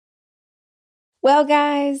Well,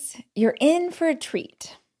 guys, you're in for a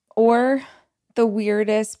treat, or the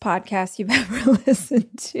weirdest podcast you've ever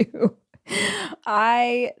listened to.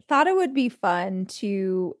 I thought it would be fun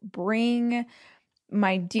to bring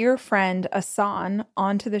my dear friend Ahsohn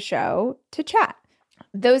onto the show to chat.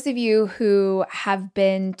 Those of you who have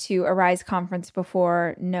been to a Rise conference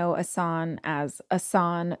before know Ahsohn as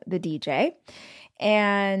Ahsohn the DJ.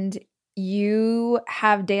 And you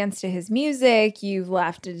have danced to his music, you've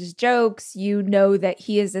laughed at his jokes, you know that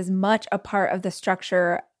he is as much a part of the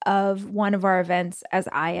structure of one of our events as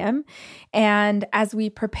I am. And as we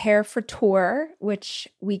prepare for tour, which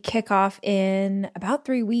we kick off in about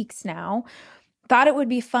 3 weeks now, thought it would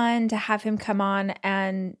be fun to have him come on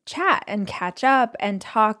and chat and catch up and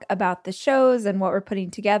talk about the shows and what we're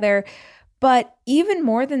putting together. But even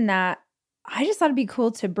more than that, I just thought it'd be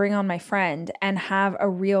cool to bring on my friend and have a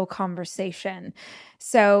real conversation.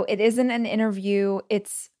 So it isn't an interview,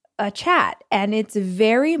 it's a chat. And it's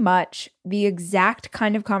very much the exact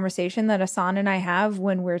kind of conversation that Ahsohn and I have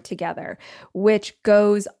when we're together, which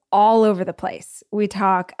goes all over the place. We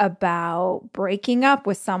talk about breaking up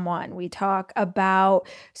with someone. We talk about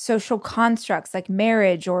social constructs like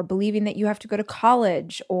marriage or believing that you have to go to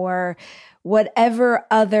college or whatever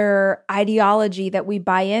other ideology that we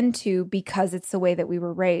buy into because it's the way that we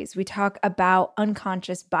were raised. We talk about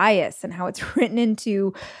unconscious bias and how it's written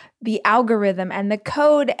into the algorithm and the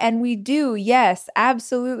code. And we do, yes,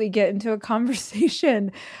 absolutely get into a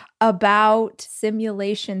conversation about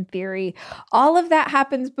simulation theory. All of that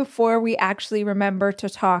happens before we actually remember to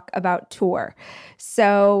talk about tour.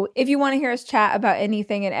 So if you want to hear us chat about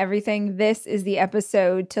anything and everything, this is the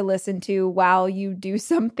episode to listen to while you do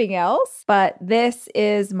something else. But this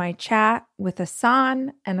is my chat with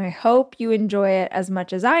Ahsohn, and I hope you enjoy it as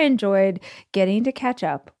much as I enjoyed getting to catch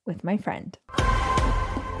up with my friend.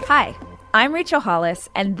 Hi, I'm Rachel Hollis,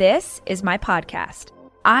 and this is my podcast.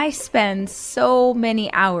 I spend so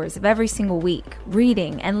many hours of every single week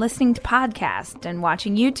reading and listening to podcasts and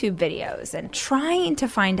watching YouTube videos and trying to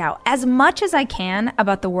find out as much as I can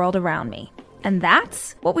about the world around me. And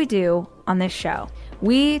that's what we do on this show.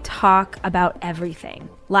 We talk about everything,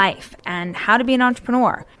 life and how to be an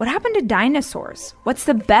entrepreneur. What happened to dinosaurs? What's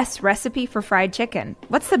the best recipe for fried chicken?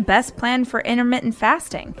 What's the best plan for intermittent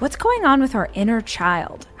fasting? What's going on with our inner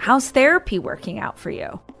child? How's therapy working out for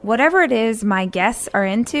you? Whatever it is my guests are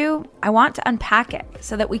into, I want to unpack it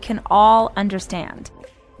so that we can all understand.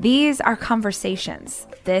 These are conversations.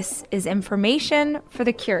 This is information for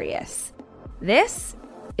the curious. This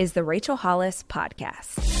is the Rachel Hollis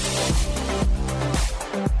Podcast.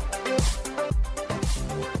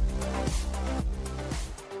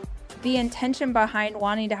 The intention behind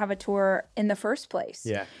wanting to have a tour in the first place,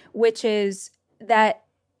 which is that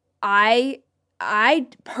I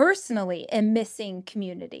personally am missing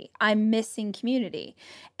community. I'm missing community.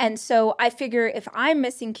 And so I figure if I'm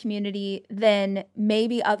missing community, then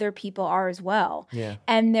maybe other people are as well. Yeah.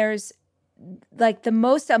 And there's like the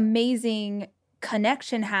most amazing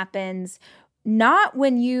connection happens not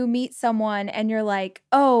when you meet someone and you're like,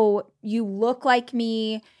 oh, you look like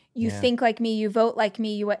me, you think like me, you vote like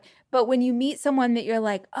me, but when you meet someone that you're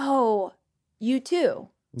like, oh, you too.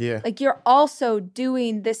 Yeah. Like you're also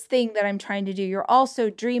doing this thing that I'm trying to do. You're also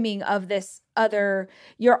dreaming of this other.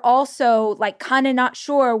 You're also like kind of not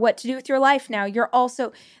sure what to do with your life now. You're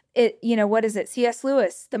also, what is it? C.S.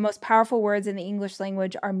 Lewis, the most powerful words in the English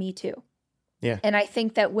language are me too. Yeah. And I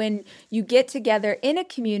think that when you get together in a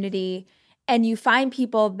community and you find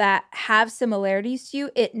people that have similarities to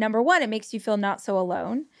you, number one, it makes you feel not so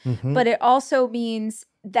alone. Mm-hmm. But it also means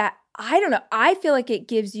that, I don't know, I feel like it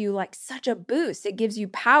gives you like such a boost. It gives you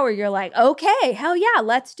power. You're like, okay, hell yeah,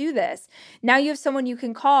 let's do this. Now you have someone you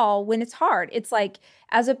can call when it's hard. It's like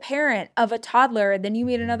as a parent of a toddler, then you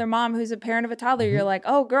meet another mom who's a parent of a toddler. Mm-hmm. You're like,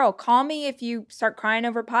 oh girl, call me if you start crying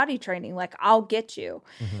over potty training. Like I'll get you.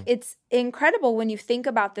 Mm-hmm. It's incredible when you think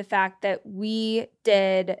about the fact that we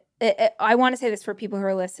did, I want to say this for people who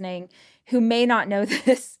are listening who may not know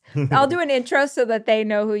this. I'll do an intro so that they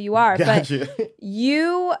know who you are. Gotcha. But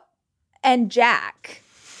you and Jack,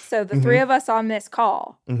 so the three of us on this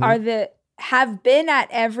call, have been at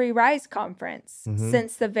every Rise conference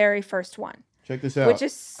since the very first one. Check this out. Which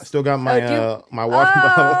is, I still got my my water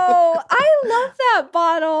bottle. Oh, I love that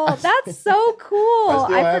bottle. That's so cool.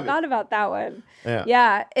 I forgot about that one.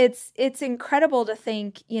 Yeah, it's incredible to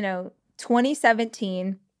think,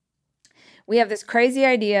 2017, we have this crazy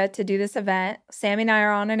idea to do this event. Sammy and I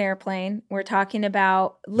are on an airplane. We're talking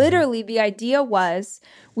about, literally the idea was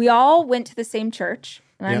we all went to the same church.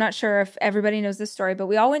 And I'm not sure if everybody knows this story, but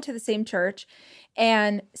we all went to the same church.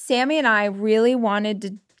 And Sammy and I really wanted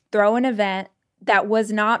to throw an event that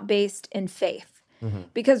was not based in faith.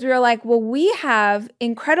 because we were like, well, we have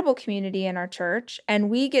incredible community in our church and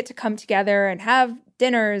we get to come together and have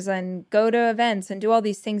dinners and go to events and do all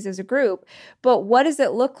these things as a group. But what does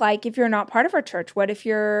it look like if you're not part of our church? What if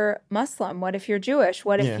you're Muslim? What if you're Jewish?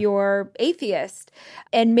 What if you're atheist?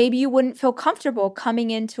 And maybe you wouldn't feel comfortable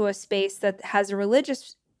coming into a space that has a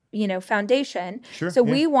religious, foundation. So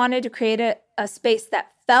we wanted to create a space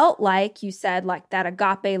that felt like, you said, like that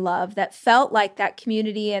agape love, that felt like that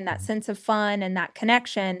community and that sense of fun and that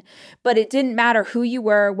connection. But it didn't matter who you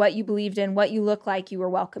were, what you believed in, what you looked like, you were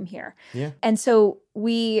welcome here. Yeah. And so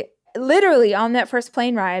we literally on that first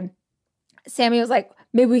plane ride, Sammy was like,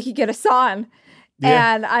 maybe we could get Ahsohn.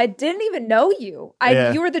 Yeah. And I didn't even know you.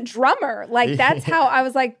 You were the drummer. Like, that's how I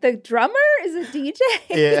was like, the drummer is a DJ?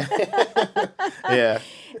 Yeah.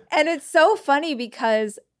 And it's so funny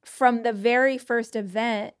because from the very first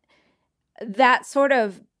event, that sort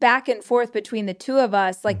of back and forth between the two of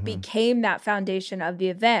us, like, became that foundation of the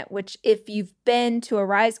event, which if you've been to a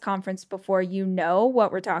Rise conference before, you know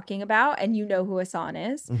what we're talking about and you know who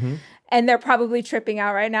Ahsohn is. And they're probably tripping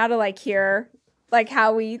out right now to like hear like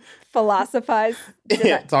how we philosophize.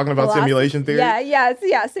 Talking about simulation theory.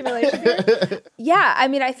 Simulation theory. I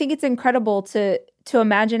mean, I think it's incredible to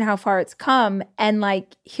imagine how far it's come. And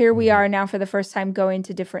like, here we are now for the first time going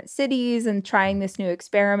to different cities and trying this new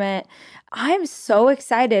experiment. I'm so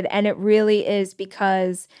excited. And it really is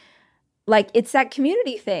because like, it's that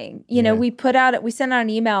community thing. We sent out an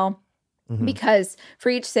email because for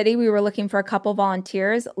each city, we were looking for a couple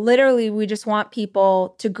volunteers. Literally, we just want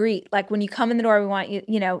people to greet. Like when you come in the door, we want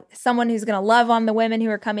someone who's going to love on the women who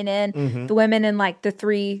are coming in, the women and like the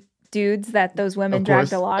 3 dudes that those women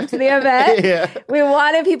dragged along to the event. We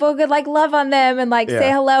wanted people who could like love on them and like say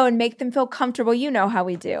hello and make them feel comfortable. You know how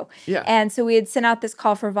we do. And so we had sent out this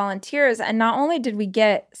call for volunteers. And not only did we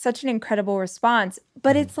get such an incredible response,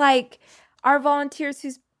 but it's like our volunteers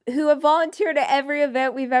who have volunteered at every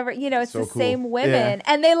event we've ever, it's so the cool. Same women.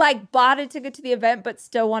 And they like bought a ticket to the event, but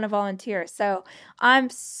still want to volunteer. So I'm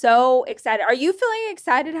so excited. Are you feeling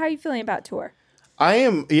excited? How are you feeling about tour? I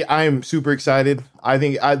am super excited. I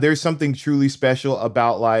think there's something truly special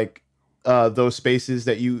about like those spaces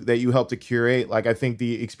that you help to curate. Like, I think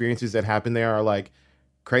the experiences that happen there are like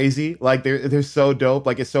crazy. Like they're so dope.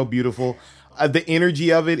 Like, it's so beautiful. The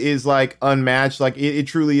energy of it is like unmatched. Like it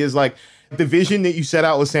truly is like, the vision that you set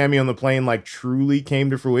out with Sammy on the plane, like, truly came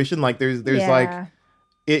to fruition. Like, there's like,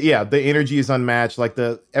 the energy is unmatched. Like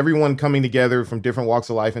everyone coming together from different walks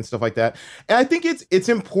of life and stuff like that. And I think it's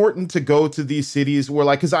important to go to these cities where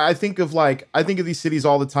like, because I think of these cities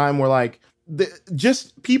all the time where like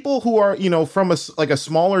just people who are from a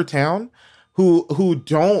smaller town who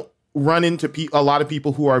don't run into a lot of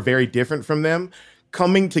people who are very different from them,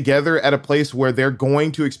 coming together at a place where they're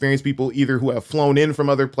going to experience people either who have flown in from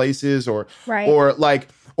other places or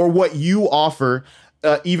what you offer,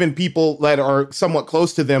 even people that are somewhat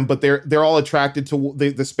close to them, but they're all attracted to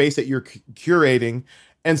the space that you're curating.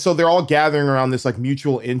 And so they're all gathering around this like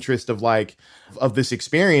mutual interest of this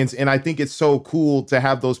experience. And I think it's so cool to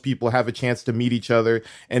have those people have a chance to meet each other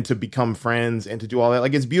and to become friends and to do all that.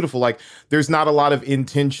 Like, it's beautiful. Like, there's not a lot of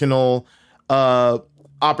intentional,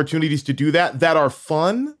 opportunities to do that are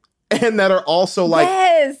fun and that are also like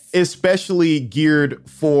especially geared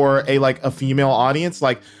for a female audience,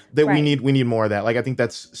 like that. We need more of that. Like, I think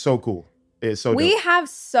that's so cool. It's so we dope. Have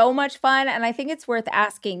so much fun, and I think it's worth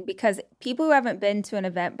asking because people who haven't been to an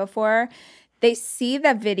event before, they see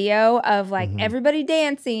the video of like everybody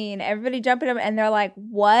dancing, everybody jumping up, and they're like,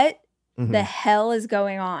 what the hell is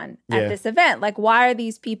going on at this event? Like, why are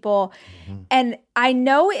these people? And I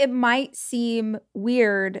know it might seem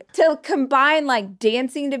weird to combine like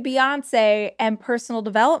dancing to Beyonce and personal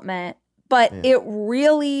development, but it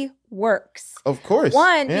really works. Of course.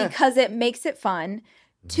 One, because it makes it fun.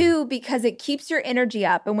 2, because it keeps your energy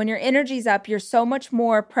up. And when your energy's up, you're so much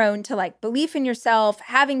more prone to like belief in yourself,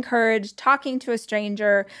 having courage, talking to a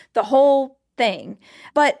stranger, the whole thing.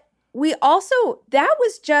 But we also, that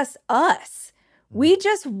was just us. We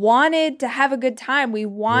just wanted to have a good time. We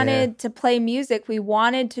wanted to play music. We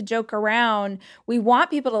wanted to joke around. We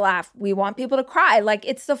want people to laugh. We want people to cry. Like,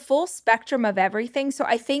 it's the full spectrum of everything. So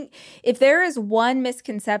I think if there is one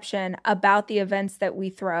misconception about the events that we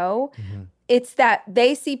throw, it's that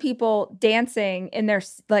they see people dancing in their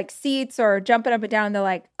like seats or jumping up and down. And they're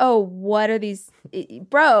like, oh, what are these?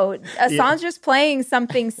 Bro, Ahsohn's just playing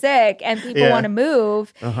something sick and people want to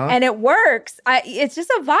move and it works. It's just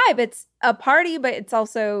a vibe. It's a party, but it's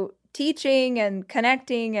also teaching and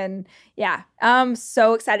connecting. And I'm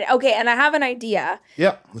so excited. Okay, and I have an idea.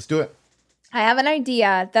 Yeah, let's do it. I have an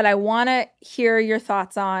idea that I want to hear your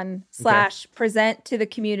thoughts on / present to the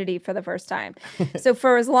community for the first time. So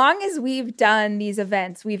for as long as we've done these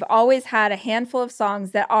events, we've always had a handful of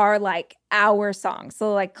songs that are like our songs.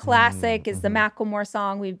 So like classic is the Macklemore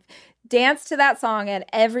song. We've danced to that song at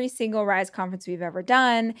every single Rise conference we've ever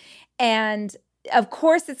done. And of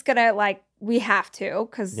course it's going to like, we have to,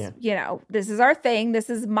 because, you know, this is our thing. This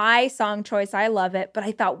is my song choice. I love it. But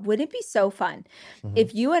I thought, wouldn't it be so fun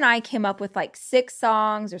if you and I came up with like 6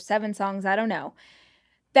 songs or 7 songs, I don't know,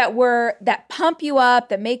 that pump you up,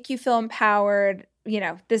 that make you feel empowered. You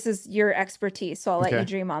know, this is your expertise, so I'll let you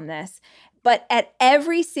dream on this. But at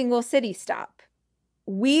every single city stop,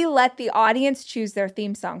 we let the audience choose their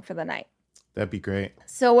theme song for the night. That'd be great.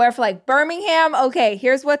 So we're for like Birmingham, okay,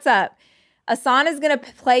 here's what's up. Ahsohn is going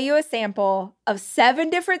to play you a sample of 7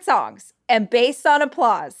 different songs, and based on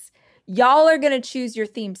applause, y'all are going to choose your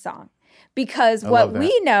theme song. Because what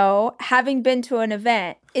we know, having been to an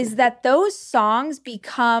event, is that those songs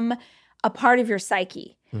become a part of your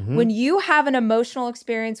psyche. When you have an emotional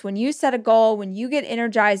experience, when you set a goal, when you get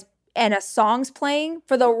energized and a song's playing,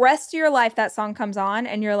 for the rest of your life, that song comes on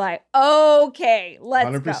and you're like, okay, let's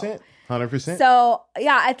 100%. go. 100%. So,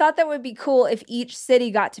 yeah, I thought that would be cool if each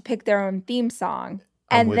city got to pick their own theme song.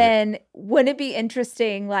 And then wouldn't it be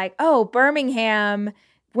interesting, like, oh, Birmingham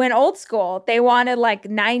went old school. They wanted like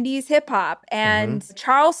 90s hip hop. And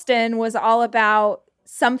Charleston was all about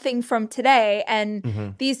something from today.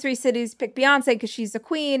 And these 3 cities pick Beyonce because she's the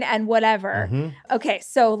queen and whatever. Okay,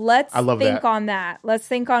 so let's think on that. Let's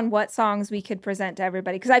think on what songs we could present to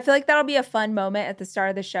everybody. Because I feel like that'll be a fun moment at the start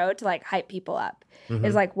of the show to like hype people up.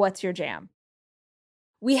 Is like, what's your jam?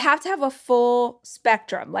 We have to have a full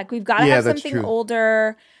spectrum. Like we've got to have something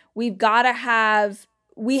older. We have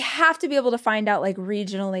to be able to find out like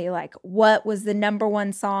regionally, like what was the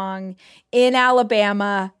 #1 song in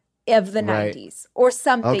Alabama of the 90s or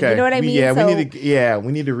something. You know what I mean?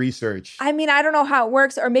 We need to research. I mean, I don't know how it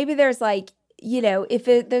works. Or maybe there's like, you know, if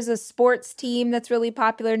there's a sports team that's really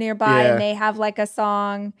popular nearby and they have like a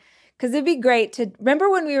song. Because it'd be great to remember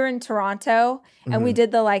when we were in Toronto and we did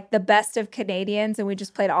the best of Canadians and we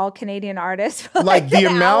just played all Canadian artists. For like the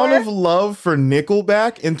amount of love for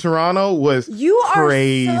Nickelback in Toronto was crazy. You are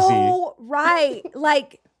so right.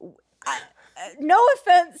 Like, no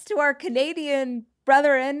offense to our Canadian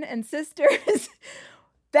brethren and sisters.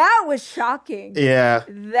 That was shocking. Yeah.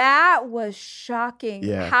 That was shocking.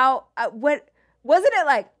 Yeah. How, wasn't it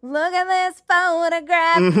like, look at this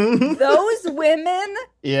photograph? Those women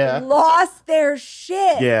lost their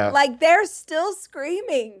shit. Yeah. Like they're still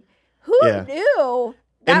screaming. Who knew?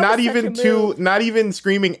 And not even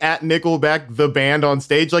screaming at Nickelback, the band on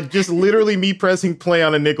stage, like just literally me pressing play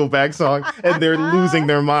on aNickelback song and they're losing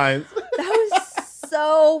their minds. That was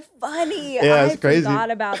so funny. Yeah, it's crazy. I forgot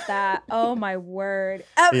about that. Oh my word.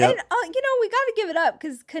 And you know, we got to give it up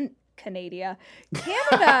because Canada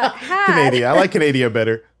had Canada. I like Canada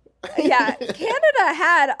better. Yeah, Canada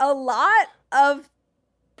had a lot of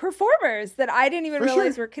performers that I didn't even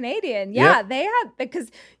realize were Canadian. Yeah, they had, because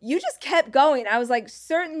you just kept going. I was like,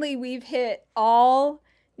 certainly we've hit all.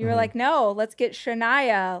 You were like, no, let's get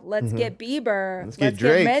Shania, let's get Bieber, let's get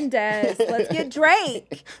Mendez, let's get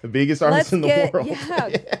Drake. The biggest artist in the world. Yeah.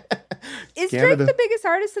 Is Drake the biggest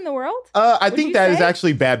artist in the world? I think that is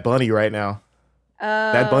actually Bad Bunny right now.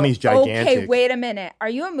 Bad Bunny's gigantic. Okay, wait a minute. Are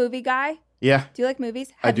you a movie guy? Yeah. Do you like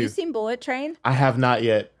movies? Have you seen Bullet Train? I have not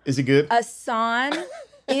yet. Is it good? Ahsohn,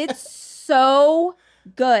 it's so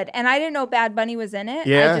good. And I didn't know Bad Bunny was in it.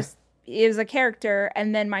 Yeah. It was a character.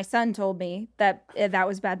 And then my son told me that that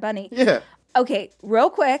was Bad Bunny. Yeah. Okay, real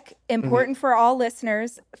quick, important for all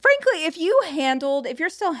listeners. Frankly, if you're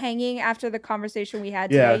still hanging after the conversation we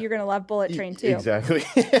had today, you're going to love Bullet Train too. Exactly.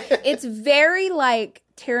 It's very like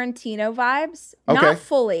Tarantino vibes, not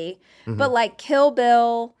fully, but like Kill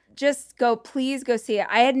Bill. Please go see it.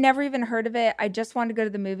 I had never even heard of it. I just wanted to go to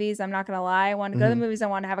the movies. I'm not going to lie. I wanted to go to the movies. I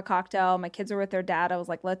wanted to have a cocktail. My kids were with their dad. I was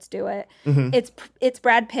like, let's do it. It's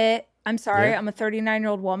Brad Pitt. I'm sorry. I'm a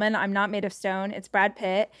 39-year-old woman. I'm not made of stone. It's Brad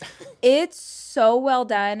Pitt. It's so well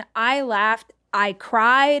done. I laughed. I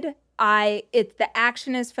cried. The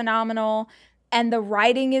action is phenomenal. And the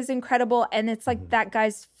writing is incredible. And it's like that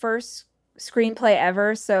guy's first screenplay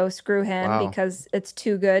ever. So screw him because it's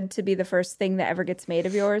too good to be the first thing that ever gets made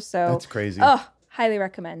of yours. So that's crazy. Oh, highly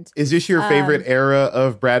recommend. Is this your favorite era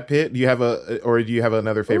of Brad Pitt? Do you have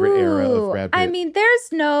another favorite era of Brad Pitt? I mean,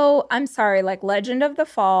 I'm sorry, like Legend of the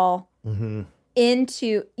Fall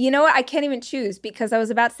into, you know what? I can't even choose because I was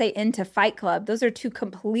about to say into Fight Club. Those are 2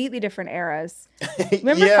 completely different eras.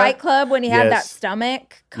 Remember Fight Club when he had that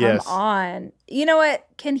stomach? Come on. You know what?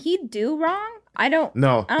 Can he do wrong? I don't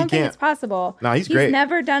think it's possible. No, he's great. He's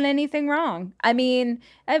never done anything wrong. I mean,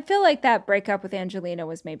 I feel like that breakup with Angelina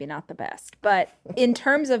was maybe not the best. But in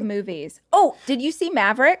terms of movies, did you see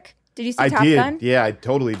Maverick? Did you see Top Gun? Yeah, I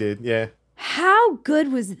totally did. Yeah. How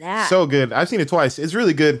good was that? So good. I've seen it twice. It's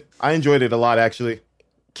really good. I enjoyed it a lot, actually.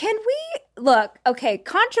 Can we look? Okay,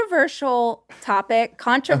 controversial topic,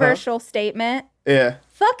 controversial statement. Yeah.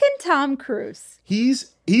 Fucking Tom Cruise.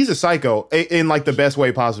 He's a psycho in like the best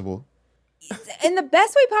way possible. In the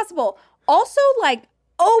best way possible. Also, like,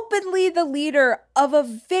 openly the leader of a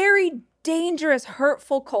very dangerous,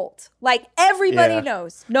 hurtful cult. Like, everybody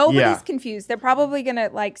knows. Nobody's confused. They're probably gonna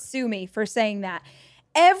like sue me for saying that.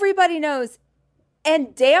 Everybody knows.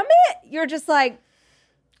 And damn it, you're just like,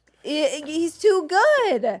 he's too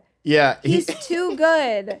good. Yeah. He's too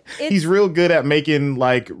good. He's real good at making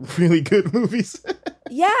like really good movies.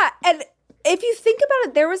 Yeah. And if you think about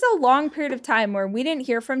it, there was a long period of time where we didn't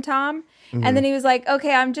hear from Tom. Mm-hmm. And then he was like,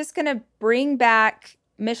 okay, I'm just going to bring back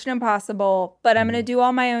Mission Impossible, but I'm going to do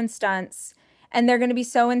all my own stunts. And they're going to be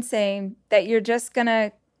so insane that you're just going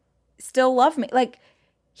to still love me. Like,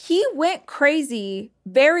 he went crazy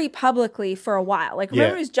very publicly for a while. Like,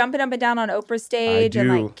 remember he was jumping up and down on Oprah's stage and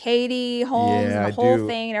like Katie Holmes and the whole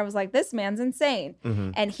thing. And I was like, this man's insane.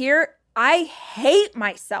 Mm-hmm. And here, I hate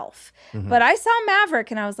myself. Mm-hmm. But I saw Maverick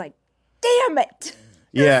and I was like, damn it.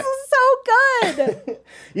 This is so good.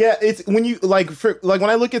 Yeah, it's when you like when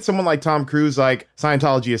I look at someone like Tom Cruise, like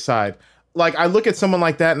Scientology aside, like I look at someone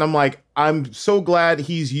like that and I'm like, I'm so glad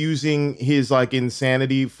he's using his like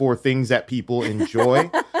insanity for things that people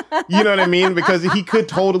enjoy. You know what I mean? Because he could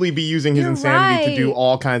totally be using his insanity to do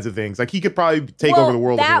all kinds of things. Like he could probably take over the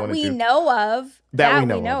world if he wanted to. That we know of. That we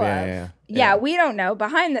know of. Yeah, we don't know.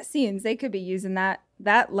 Behind the scenes, they could be using that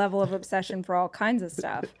level of obsession for all kinds of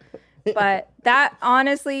stuff. But that,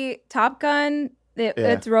 honestly, Top Gun,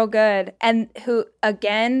 it's real good. And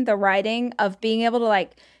the writing of being able to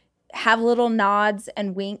like have little nods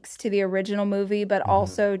and winks to the original movie, but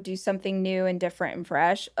also do something new and different and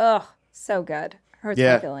fresh. Ugh, so good. Hurts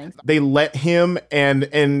my feelings. They let him,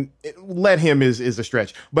 and let him is a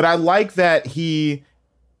stretch. But I like that he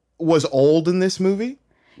was old in this movie.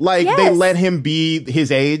 Like, they let him be his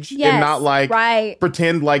age and not, like,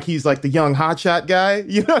 pretend like he's, like, the young hotshot guy.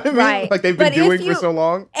 You know what I mean? Right. Like, they've been doing for so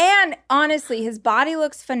long. And, honestly, his body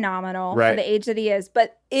looks phenomenal for the age that he is.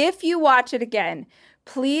 But if you watch it again,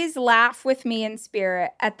 please laugh with me in spirit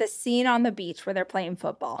at the scene on the beach where they're playing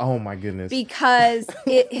football. Oh, my goodness. Because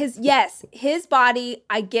his body,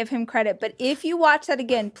 I give him credit. But if you watch that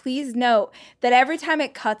again, please note that every time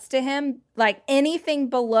it cuts to him, like anything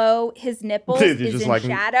below his nipples is in like,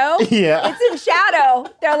 shadow. Yeah. It's in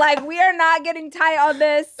shadow. They're like, we are not getting tight on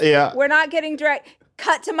this. Yeah. We're not getting direct.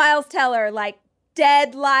 Cut to Miles Teller, like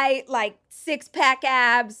dead light, like 6-pack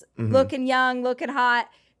abs, looking young, looking hot.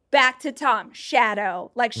 Back to Tom,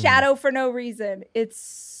 shadow, like shadow for no reason. It's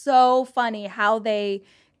so funny how they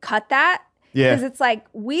cut that. Yeah. Because it's like,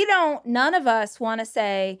 none of us want to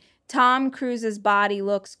say Tom Cruise's body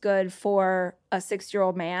looks good for a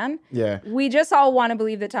 6-year-old man. Yeah. We just all want to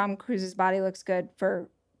believe that Tom Cruise's body looks good for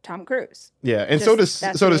Tom Cruise. Yeah. And so does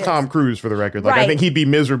Tom Cruise, for the record. Like, I think he'd be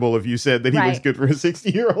miserable if you said that he looks good for a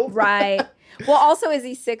 60-year-old. Right. Well, also, is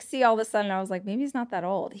he 60? All of a sudden, I was like, maybe he's not that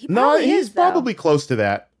old. He's probably close to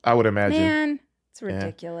that, I would imagine. Man, it's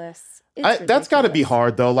ridiculous. That's got to be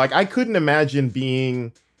hard, though. Like, I couldn't imagine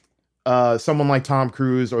being someone like Tom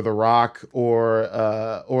Cruise or The Rock or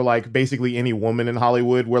like basically any woman in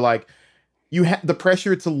Hollywood where like the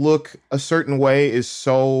pressure to look a certain way is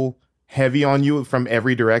so heavy on you from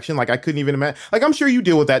every direction. Like, I couldn't even imagine. Like, I'm sure you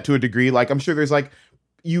deal with that to a degree. Like, I'm sure there's like,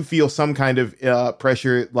 you feel some kind of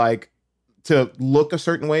pressure, like, to look a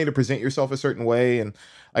certain way, to present yourself a certain way. And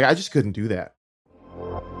like, I just couldn't do that.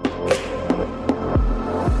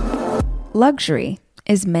 Luxury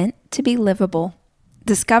is meant to be livable.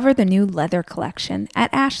 Discover the new leather collection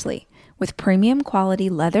at Ashley with premium quality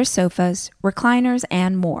leather sofas, recliners,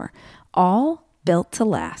 and more, all built to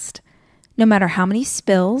last. No matter how many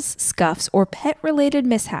spills, scuffs, or pet-related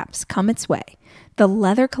mishaps come its way, the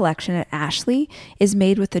leather collection at Ashley is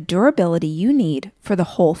made with the durability you need for the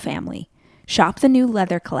whole family. Shop the new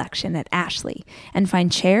leather collection at Ashley and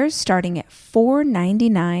find chairs starting at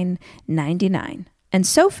 $499.99 and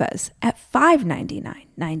sofas at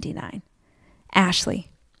 $599.99.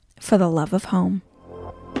 Ashley, for the love of home.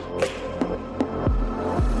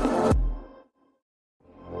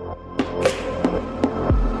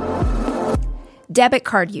 Debit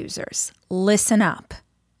card users, listen up.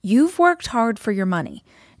 You've worked hard for your money.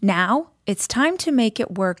 Now it's time to make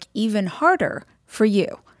it work even harder for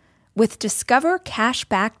you. With Discover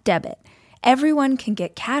Cashback Debit, everyone can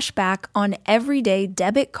get cash back on everyday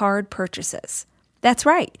debit card purchases. That's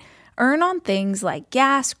right. Earn on things like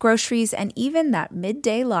gas, groceries, and even that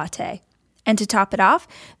midday latte. And to top it off,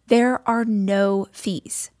 there are no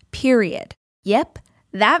fees, period. Yep,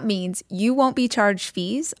 that means you won't be charged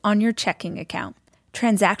fees on your checking account.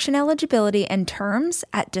 Transaction eligibility and terms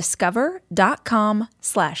at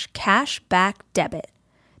discover.com/cashbackdebit.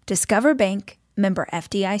 Discover Bank, member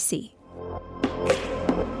FDIC.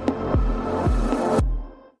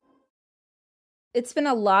 It's been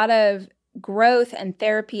a lot of growth and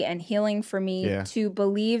therapy and healing for me to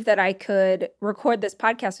believe that I could record this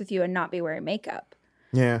podcast with you and not be wearing makeup.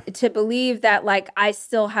 Yeah. To believe that like I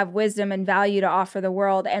still have wisdom and value to offer the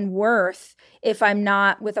world and worth if I'm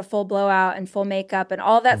not with a full blowout and full makeup and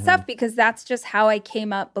all that stuff, because that's just how I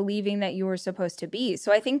came up believing that you were supposed to be.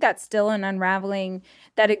 So I think that's still an unraveling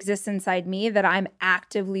that exists inside me that I'm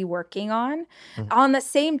actively working on. On the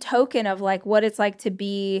same token of like what it's like to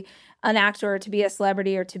be an actor or to be a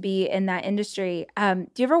celebrity or to be in that industry. Do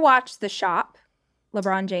you ever watch The Shop?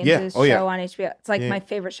 LeBron James's show on HBO. It's like my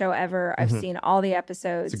favorite show ever. I've seen all the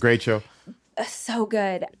episodes. It's a great show. So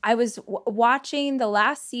good. I was watching the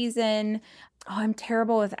last season. Oh, I'm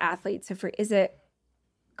terrible with athletes. Is it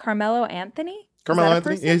Carmelo Anthony? Carmelo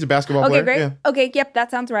Anthony? Yeah, he's a basketball player. Okay, great. Yeah. Okay, yep, that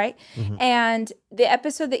sounds right. And the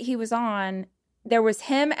episode that he was on, there was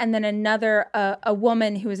him and then another, a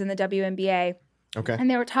woman who was in the WNBA. Okay. And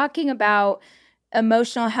they were talking about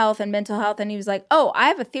emotional health and mental health. And he was like, oh, I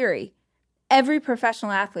have a theory. Every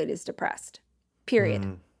professional athlete is depressed,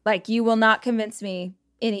 period. Like, you will not convince me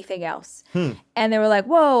anything else. And they were like,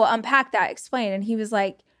 whoa, unpack that, explain. And he was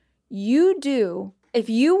like, you do, if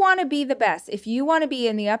you want to be the best, if you want to be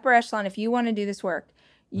in the upper echelon, if you want to do this work,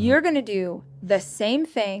 you're going to do the same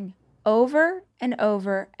thing over and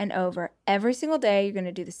over and over every single day. You're going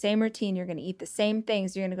to do the same routine. You're going to eat the same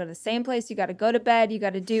things. You're going to go to the same place. You got to go to bed. You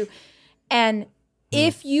got to do. And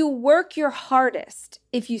if you work your hardest,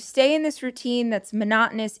 if you stay in this routine that's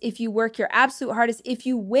monotonous, if you work your absolute hardest, if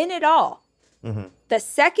you win it all, the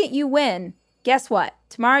second you win, guess what?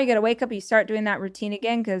 Tomorrow you got to wake up, you start doing that routine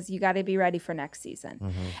again because you got to be ready for next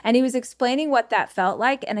season. And he was explaining what that felt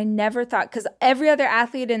like. And I never thought, because every other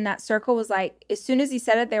athlete in that circle was like, as soon as he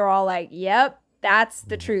said it, they were all like, yep, that's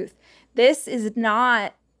the truth. This is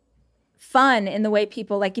not fun in the way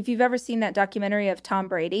people, like if you've ever seen that documentary of Tom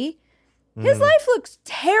Brady, his life looks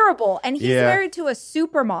terrible. And he's married to a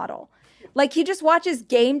supermodel. Like he just watches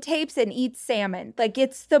game tapes and eats salmon. Like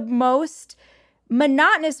it's the most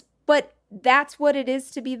monotonous, but that's what it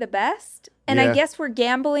is to be the best. And I guess we're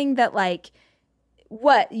gambling that like,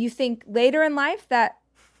 what, you think later in life that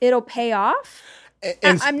it'll pay off?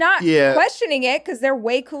 And I'm not questioning it because they're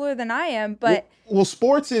way cooler than I am, but... Well,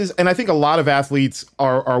 sports is, and I think a lot of athletes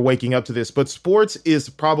are waking up to this, but sports is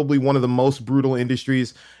probably one of the most brutal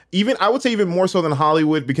industries. Even, I would say even more so than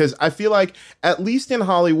Hollywood, because I feel like at least in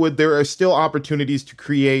Hollywood, there are still opportunities to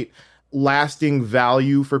create lasting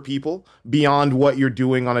value for people beyond what you're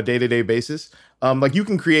doing on a day-to-day basis. Like you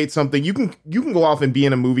can create something, you can go off and be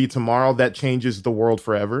in a movie tomorrow that changes the world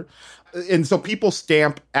forever. And so people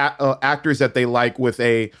stamp actors that they like with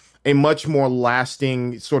a much more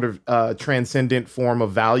lasting sort of transcendent form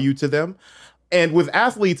of value to them. And with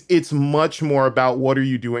athletes, it's much more about what are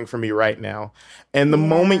you doing for me right now? And the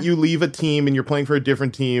moment you leave a team and you're playing for a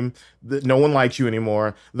different team, no one likes you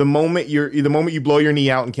anymore. The moment you blow your knee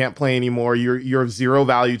out and can't play anymore, you're of zero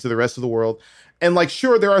value to the rest of the world. And like,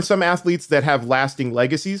 sure, there are some athletes that have lasting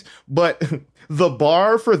legacies, but the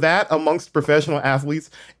bar for that amongst professional athletes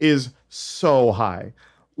is so high.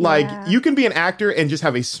 Like you can be an actor and just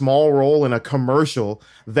have a small role in a commercial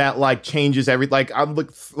that like changes like I'm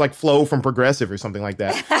like Flo from Progressive or something like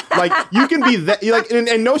that. Like you can be that, like,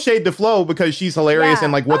 and no shade to Flo because she's hilarious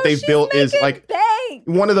and like what they've built is like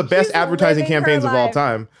one of the best advertising campaigns of all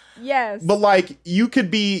time. Yes. But like you could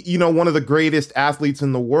be, one of the greatest athletes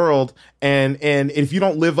in the world, and if you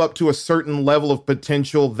don't live up to a certain level of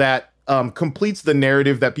potential that completes the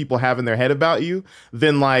narrative that people have in their head about you,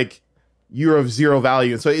 then like you're of zero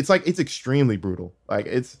value. And so it's like, it's extremely brutal. Like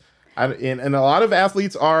and a lot of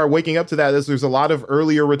athletes are waking up to that. There's a lot of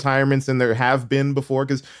earlier retirements than there have been before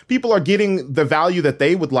because people are getting the value that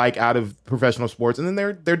they would like out of professional sports. And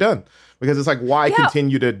then they're done because it's like, why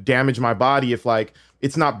continue to damage my body if like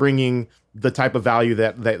it's not bringing the type of value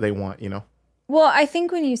that they want, Well, I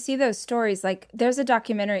think when you see those stories, like there's a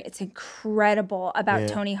documentary, it's incredible about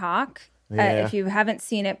Tony Hawk. If you haven't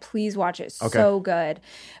seen it, please watch it. It's so good.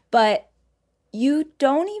 But you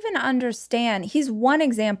don't even understand. He's one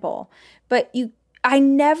example, but I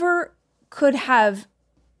never could have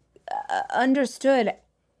understood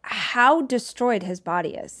how destroyed his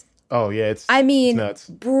body is. Oh yeah, it's nuts.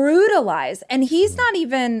 Brutalized. And he's not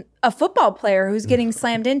even a football player who's getting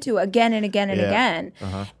slammed into again and again and again.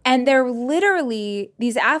 And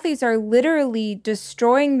these athletes are literally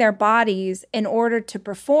destroying their bodies in order to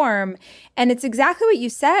perform. And it's exactly what you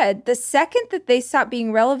said. The second that they stop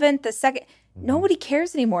being relevant, nobody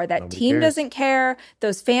cares anymore. That team doesn't care.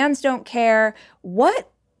 Those fans don't care. What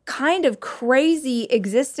kind of crazy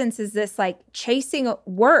existence is this, like chasing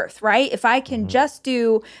worth, right? If I can just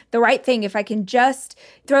do the right thing, if I can just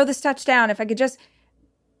throw this touchdown, if I could just,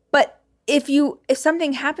 but if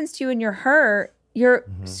something happens to you and you're hurt, you're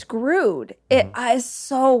screwed. It is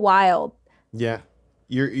so wild. Yeah.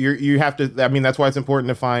 You have to, I mean, that's why it's important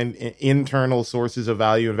to find internal sources of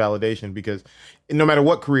value and validation, because no matter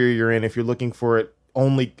what career you're in, if you're looking for it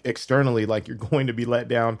only externally, like, you're going to be let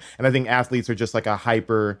down. And I think athletes are just like a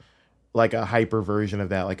hyper version of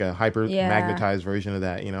that, like a hyper magnetized version of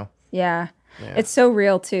that, you know? Yeah. It's so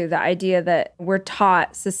real too. The idea that we're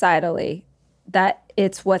taught societally that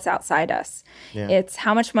it's what's outside us. Yeah. It's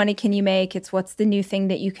how much money can you make? It's what's the new thing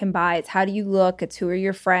that you can buy. It's how do you look? It's who are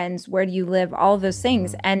your friends? Where do you live? All of those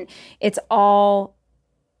things. And it's all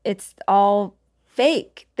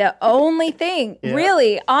fake. The only thing,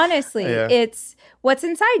 really, honestly, it's what's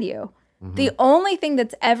inside you. The only thing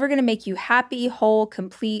that's ever going to make you happy, whole,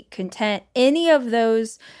 complete, content, any of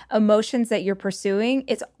those emotions that you're pursuing,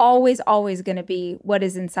 it's always, always going to be what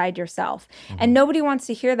is inside yourself. And nobody wants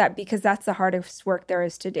to hear that, because that's the hardest work there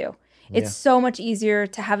is to do. It's so much easier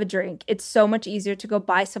to have a drink. It's so much easier to go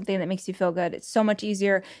buy something that makes you feel good. It's so much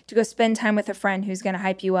easier to go spend time with a friend who's going to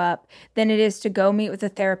hype you up than it is to go meet with a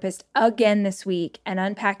therapist again this week and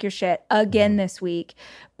unpack your shit again this week.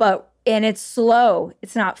 And it's slow.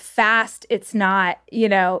 It's not fast. It's not,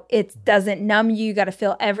 it doesn't numb you. You got to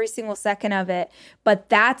feel every single second of it. But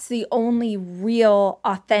that's the only real,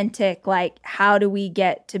 authentic, like, how do we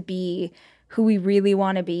get to be who we really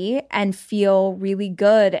want to be and feel really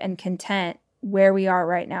good and content where we are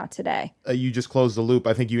right now today. You just closed the loop.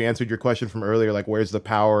 I think you answered your question from earlier, like, where's the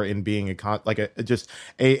power in being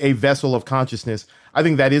a vessel of consciousness? I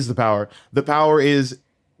think that is the power. The power is,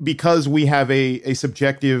 because we have a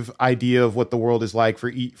subjective idea of what the world is like for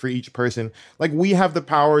each person, like, we have the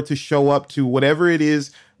power to show up to whatever it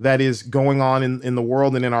is that is going on in the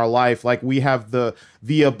world and in our life. Like, we have the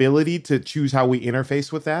ability to choose how we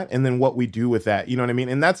interface with that and then what we do with that. You know what I mean?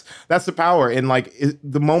 And that's the power. And like,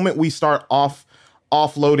 the moment we start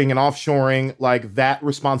offloading and offshoring like that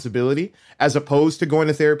responsibility, as opposed to going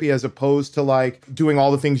to therapy, as opposed to like doing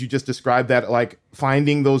all the things you just described, that like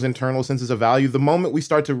finding those internal senses of value, the moment we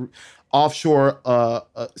start to offshore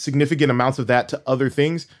significant amounts of that to other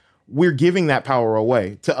things, we're giving that power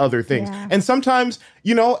away to other things. Yeah. And sometimes,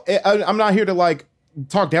 I'm not here to like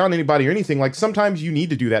talk down anybody or anything. Like, sometimes you need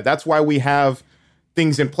to do that. That's why we have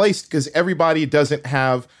things in place, because everybody doesn't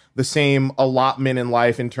have the same allotment in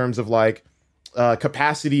life in terms of like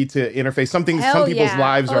capacity to interface. Some people's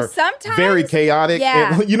lives are very chaotic.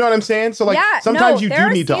 Yeah. And, you know what I'm saying? So like, sometimes you do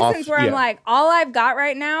need to off. Where I'm like, all I've got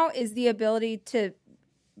right now is the ability to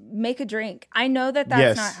make a drink. I know that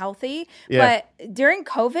that's not healthy, but during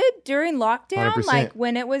COVID, during lockdown, 100%. Like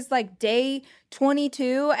when it was like day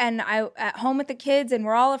 22 and I at home with the kids and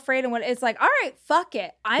we're all afraid, and it's like, all right, fuck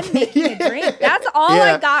it, I'm making a drink. That's all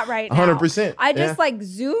I got right now. 100%. I just like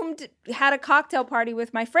zoomed, had a cocktail party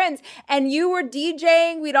with my friends, and you were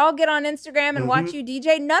DJing. We'd all get on Instagram and watch you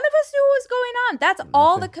DJ. None of us knew what was going on. That's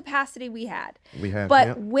all the capacity we had.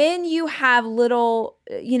 But when you have little,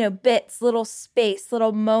 bits, little space,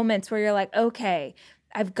 little moments where you're like, okay,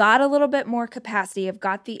 I've got a little bit more capacity. I've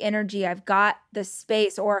got the energy. I've got the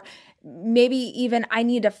space, or maybe even I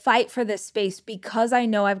need to fight for this space because I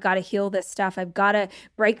know I've got to heal this stuff. I've got to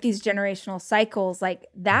break these generational cycles. Like,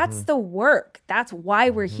 that's the work. That's why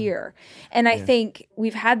we're here. And I think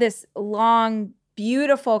we've had this long,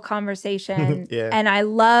 beautiful conversation. And I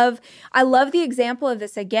love the example of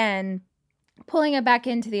this again, pulling it back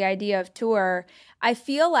into the idea of tour. I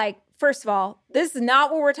feel like, first of all, this is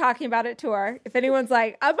not what we're talking about at tour. If anyone's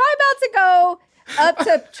like, am I about to go up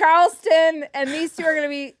to Charleston and these two are going to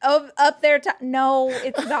be up there? No,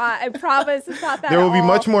 it's not. I promise it's not that. There will be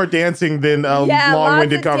much more dancing than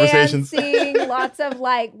long-winded conversations. Dancing, lots of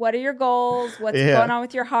like, what are your goals? What's going on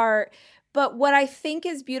with your heart? But what I think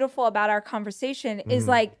is beautiful about our conversation is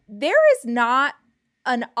like, there is not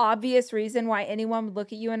an obvious reason why anyone would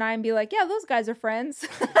look at you and I and be like, yeah, those guys are friends.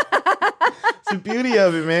 It's the beauty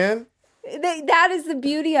of it, man. That is the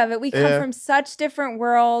beauty of it. We come from such different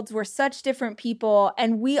worlds. We're such different people.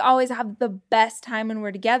 And we always have the best time when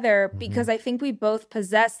we're together, because I think we both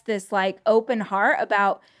possess this like open heart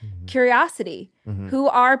about curiosity. Who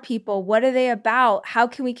are people? What are they about? How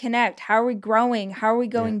can we connect? How are we growing? How are we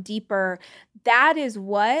going deeper? That is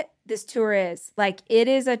what this tour is. Like, it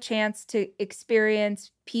is a chance to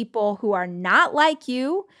experience people who are not like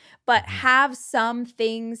you, but have some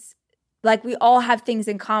things. Like, we all have things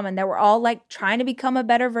in common, that we're all like trying to become a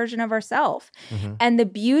better version of ourselves. And the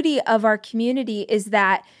beauty of our community is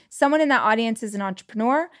that someone in that audience is an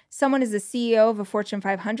entrepreneur. Someone is the CEO of a Fortune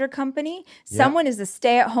 500 company. Someone is a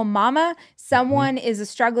stay-at-home mama. Someone is a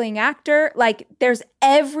struggling actor. Like, there's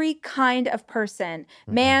every kind of person,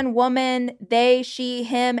 man, woman, they, she,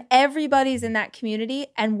 him, everybody's in that community.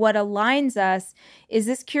 And what aligns us is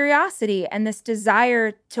this curiosity and this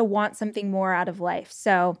desire to want something more out of life.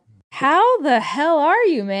 So how the hell are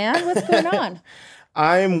you, man? What's going on?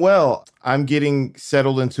 I'm well. I'm getting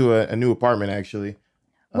settled into a new apartment, actually.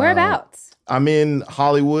 Whereabouts? I'm in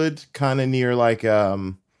Hollywood, kind of near like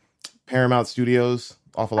Paramount Studios,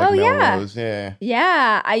 off of like Melrose. Yeah.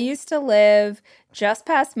 Yeah. I used to live just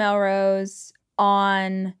past Melrose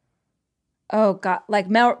on, like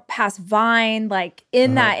past Vine, like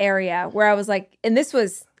in that area where I was like, and this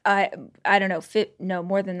was, I don't know,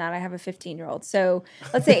 more than that. I have a 15-year-old. So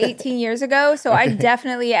let's say 18 years ago. So I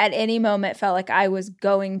definitely at any moment felt like I was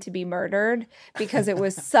going to be murdered because it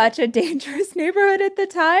was such a dangerous neighborhood at the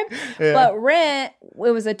time. But rent, it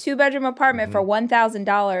was a 2-bedroom apartment for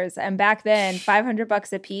 $1,000. And back then,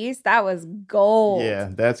 $500 a piece, that was gold. Yeah,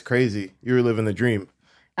 that's crazy. You were living the dream.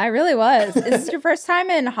 I really was. Is this your first time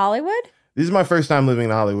in Hollywood? This is my first time living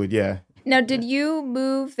in Hollywood, yeah. Now, did you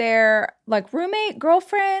move there like roommate,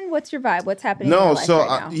 girlfriend? What's your vibe? What's happening in your life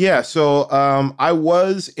right now? So I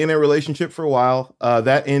was in a relationship for a while.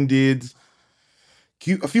 That ended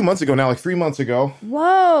a few months ago now, like 3 months ago.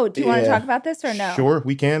 Whoa. Do you want to talk about this or no? Sure,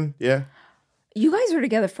 we can. Yeah. You guys were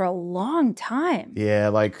together for a long time. Yeah,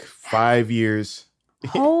 like 5 years.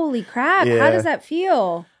 Holy crap. Yeah. How does that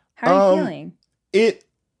feel? How are you feeling?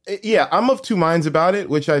 Yeah, I'm of two minds about it,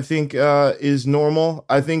 which I think is normal.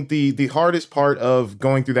 I think the hardest part of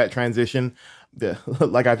going through that transition,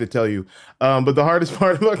 like I have to tell you, but the hardest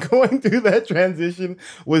part about going through that transition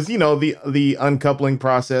was, the uncoupling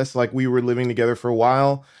process. Like, we were living together for a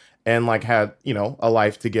while and like had, a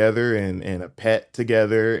life together and a pet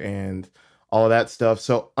together and all of that stuff.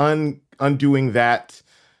 So undoing that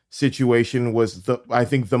situation was I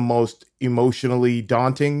think the most emotionally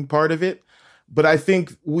daunting part of it. But I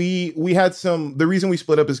think we had the reason we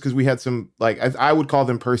split up is because we had some, like, I would call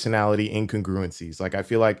them personality incongruencies. Like, I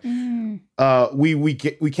feel like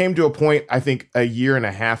we came to a point, I think a year and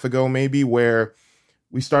a half ago, maybe, where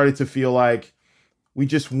we started to feel like we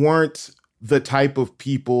just weren't the type of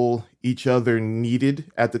people each other needed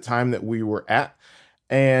at the time that we were at.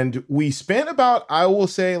 And we spent about, I will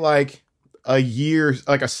say, like a year,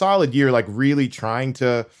 like a solid year, like really trying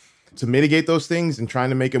to mitigate those things and trying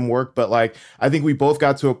to make them work. But like, I think we both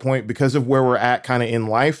got to a point because of where we're at kind of in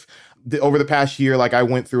life. Over the past year, like I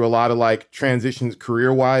went through a lot of like transitions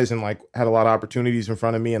career wise and like had a lot of opportunities in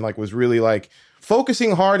front of me and like was really like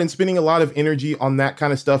focusing hard and spending a lot of energy on that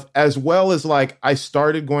kind of stuff, as well as like I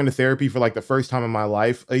started going to therapy for like the first time in my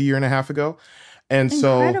life a year and a half ago. And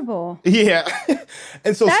incredible. Yeah.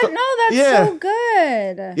 And so that's so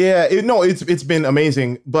good. Yeah, it's been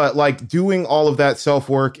amazing. But like doing all of that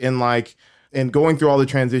self-work and like and going through all the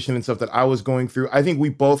transition and stuff that I was going through, I think we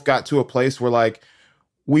both got to a place where like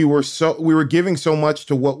we were giving so much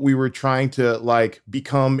to what we were trying to like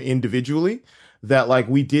become individually that like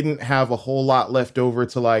we didn't have a whole lot left over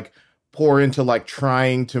to like pour into like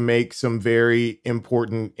trying to make some very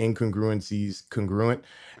important incongruencies congruent.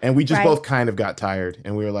 And we just both kind of got tired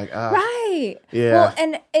and we were like, right. Yeah. Well,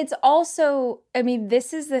 and it's also, I mean,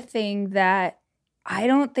 this is the thing that I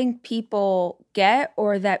don't think people get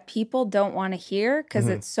or that people don't want to hear because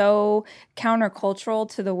it's so countercultural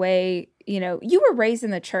to the way, you were raised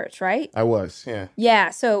in the church, right? I was, yeah.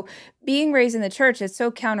 Yeah. So being raised in the church is so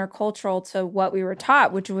countercultural to what we were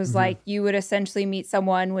taught, which was like you would essentially meet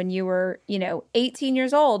someone when you were, 18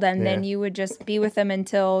 years old and then you would just be with them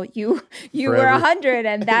until you were 100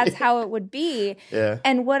 and that's how it would be. Yeah.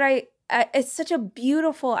 And what it's such a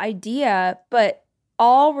beautiful idea, but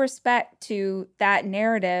all respect to that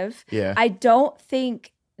narrative. Yeah. I don't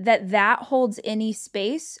think that holds any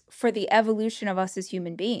space for the evolution of us as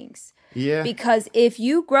human beings. Yeah. Because if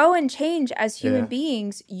you grow and change as human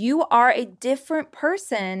beings, you are a different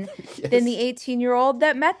person than the 18-year-old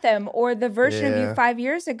that met them or the version of you 5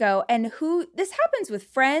 years ago. And this happens with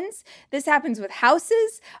friends, this happens with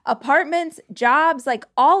houses, apartments, jobs, like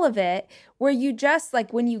all of it, where you just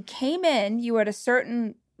like when you came in, you were at a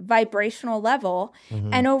certain vibrational level.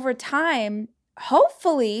 And over time,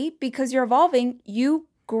 hopefully, because you're evolving, you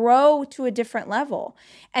grow to a different level.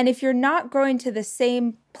 And if you're not growing to the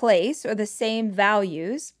same place or the same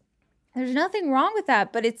values, there's nothing wrong with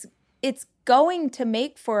that, but it's going to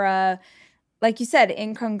make for a, like you said,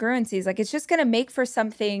 incongruencies. Like it's just going to make for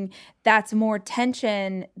something that's more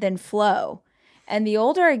tension than flow. And the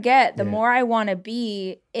older I get, the more I want to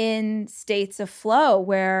be in states of flow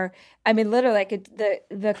where, I mean, literally, like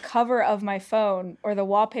the cover of my phone or the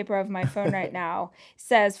wallpaper of my phone right now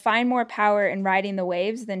says, find more power in riding the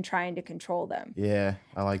waves than trying to control them. Yeah,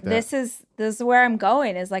 I like that. This is where I'm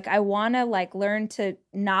going, is like I want to like learn to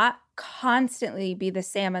not constantly be the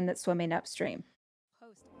salmon that's swimming upstream.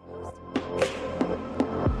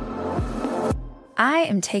 I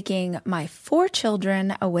am taking my 4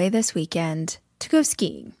 children away this weekend to go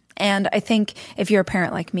skiing. And I think if you're a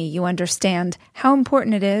parent like me, you understand how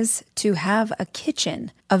important it is to have a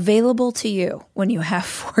kitchen available to you when you have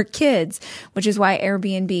 4 kids, which is why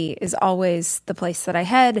Airbnb is always the place that I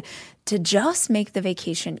head to just make the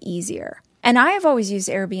vacation easier. And I have always used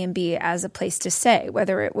Airbnb as a place to stay,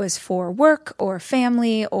 whether it was for work or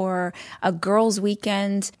family or a girls'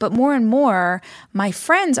 weekend. But more and more, my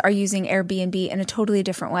friends are using Airbnb in a totally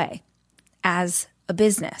different way, as a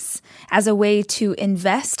business, as a way to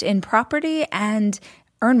invest in property and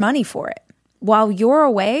earn money for it. While you're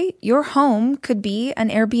away, your home could be an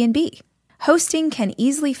Airbnb. Hosting can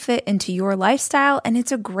easily fit into your lifestyle, and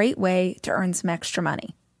it's a great way to earn some extra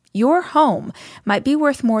money. Your home might be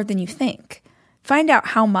worth more than you think. Find out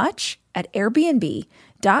how much at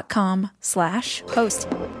airbnb.com/host.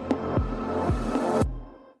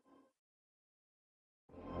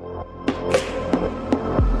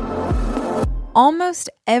 Almost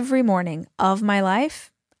every morning of my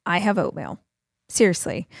life, I have oatmeal.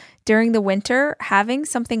 Seriously, during the winter, having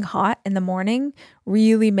something hot in the morning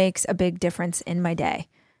really makes a big difference in my day.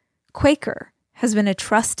 Quaker has been a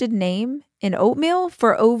trusted name in oatmeal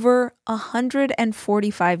for over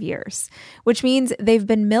 145 years, which means they've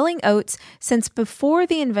been milling oats since before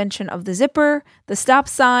the invention of the zipper, the stop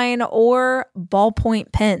sign, or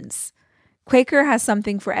ballpoint pens. Quaker has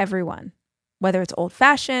something for everyone, whether it's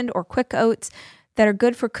old-fashioned or quick oats that are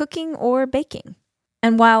good for cooking or baking.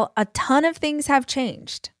 And while a ton of things have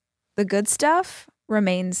changed, the good stuff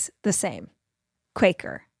remains the same.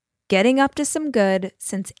 Quaker, getting up to some good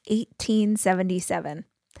since 1877.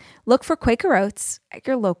 Look for Quaker Oats at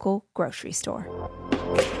your local grocery store.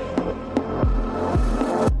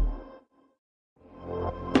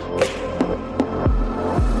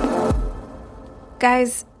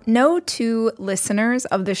 Guys, no 2 listeners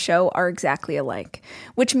of the show are exactly alike,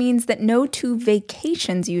 which means that no 2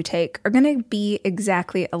 vacations you take are going to be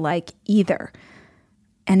exactly alike either.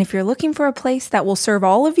 And if you're looking for a place that will serve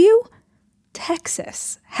all of you,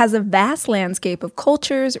 Texas has a vast landscape of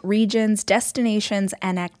cultures, regions, destinations,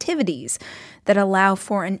 and activities that allow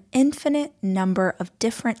for an infinite number of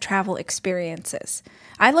different travel experiences.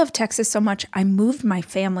 I love Texas so much, I moved my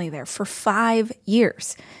family there for 5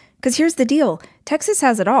 years. Because here's the deal, Texas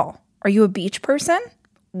has it all. Are you a beach person?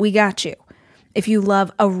 We got you. If you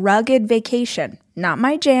love a rugged vacation, not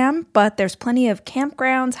my jam, but there's plenty of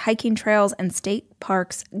campgrounds, hiking trails, and state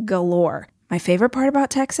parks galore. My favorite part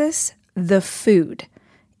about Texas? The food.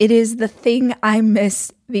 It is the thing I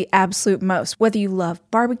miss the absolute most. Whether you love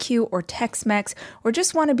barbecue or Tex-Mex or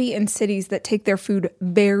just want to be in cities that take their food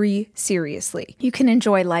very seriously. You can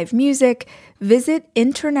enjoy live music, visit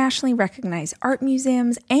internationally recognized art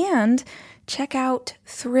museums, and check out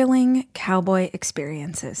thrilling cowboy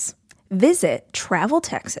experiences. Visit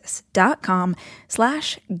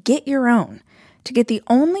traveltexas.com/getyourown to get the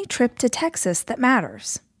only trip to Texas that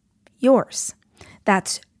matters. Yours.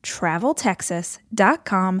 That's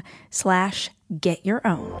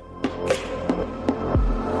traveltexas.com/getyourown.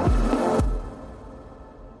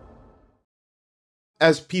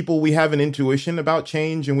 As people, we have an intuition about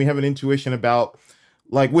change, and we have an intuition about,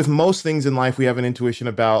 like, with most things in life, we have an intuition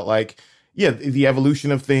about, like, the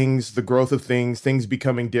evolution of things, the growth of things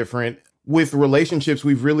becoming different. With relationships,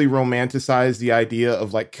 we've really romanticized the idea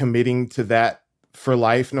of like committing to that for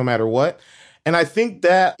life, no matter what. And I think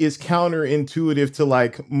that is counterintuitive to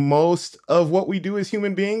like most of what we do as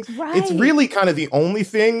human beings. Right. It's really kind of the only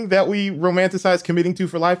thing that we romanticize committing to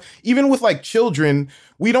for life. Even with like children,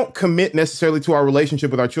 we don't commit necessarily to our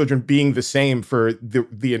relationship with our children being the same for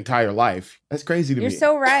the entire life. That's crazy to me. You're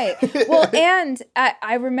so right. Well, and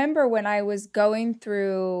I remember when I was going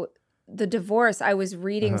through the divorce, I was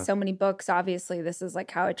reading so many books. Obviously, this is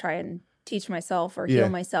like how I try and teach myself or heal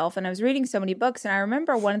myself. And I was reading so many books. And I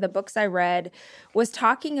remember one of the books I read was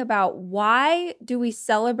talking about why do we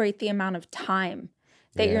celebrate the amount of time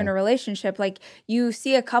that you're in a relationship. Like you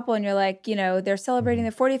see a couple and you're like, you know, they're celebrating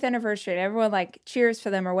their 40th anniversary and everyone like cheers for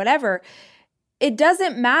them or whatever. It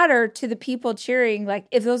doesn't matter to the people cheering, like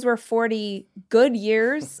if those were 40 good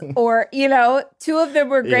years or, you know, 2 of them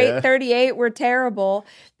were great, 38 were terrible.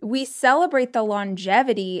 We celebrate the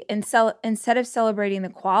longevity instead of celebrating the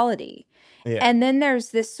quality. Yeah. And then there's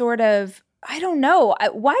this sort of, I don't know,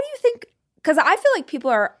 why do you think, because I feel like people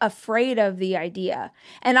are afraid of the idea.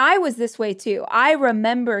 And I was this way too. I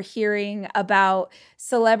remember hearing about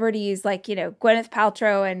celebrities like, you know, Gwyneth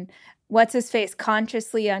Paltrow and what's his face,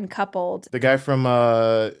 consciously uncoupled. The guy from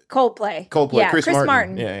Coldplay. Yeah, Chris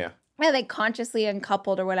Martin. Yeah. Yeah, they consciously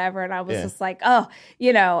uncoupled or whatever. And I was just like, oh,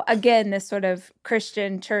 you know, again, this sort of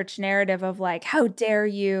Christian church narrative of like, how dare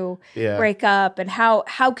you break up? And how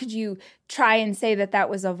could you try and say that that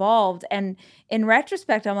was evolved? And in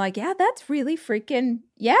retrospect, I'm like, yeah, that's really freaking,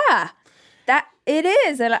 that it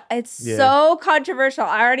is. And it's so controversial.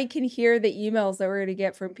 I already can hear the emails that we're going to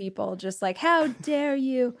get from people just like, how dare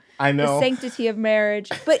you? I know. The sanctity of marriage.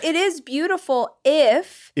 But it is beautiful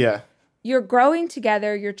if you're growing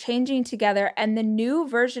together, you're changing together, and the new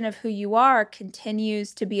version of who you are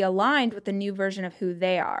continues to be aligned with the new version of who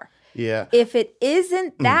they are. Yeah. If it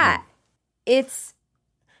isn't that, it's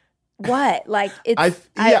what? Like it's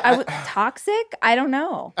toxic? I don't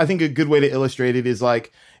know. I think a good way to illustrate it is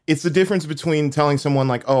like it's the difference between telling someone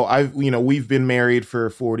like, oh, we've been married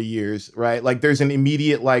for 40 years, right? Like there's an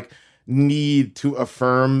immediate like need to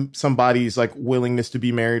affirm somebody's like willingness to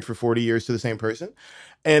be married for 40 years to the same person.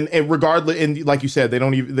 And regardless, and like you said, they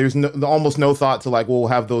don't even, there's almost no thought to like, well,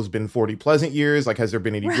 have those been 40 pleasant years? Like, has there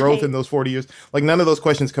been any growth in those 40 years? Like none of those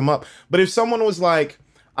questions come up. But if someone was like,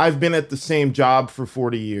 I've been at the same job for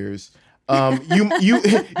 40 years,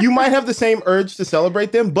 you might have the same urge to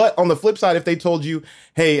celebrate them. But on the flip side, if they told you,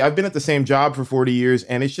 hey, I've been at the same job for 40 years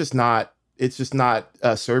and it's just not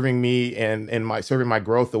serving me and serving my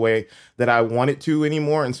growth the way that I want it to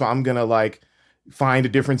anymore. And so I'm going to like find a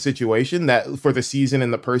different situation that for the season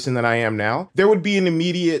and the person that I am now, there would be an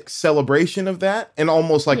immediate celebration of that and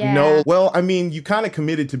almost like, no, well, I mean, you kind of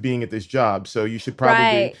committed to being at this job, so you should probably.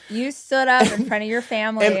 Right. You stood up in front of your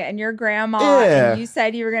family and your grandma and you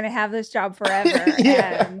said you were going to have this job forever.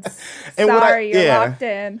 And sorry, you're locked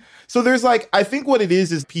in. So there's like, I think what it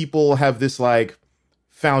is people have this like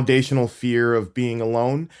foundational fear of being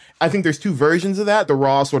alone. I think there's 2 versions of that. The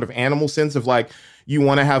raw sort of animal sense of like, you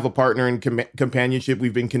want to have a partner in companionship.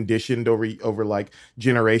 We've been conditioned over like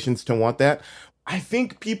generations to want that. I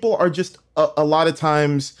think people are just a lot of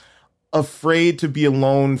times afraid to be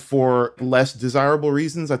alone for less desirable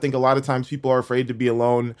reasons. I think a lot of times people are afraid to be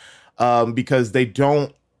alone because they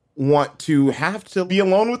don't want to have to be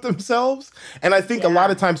alone with themselves. And I think a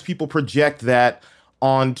lot of times people project that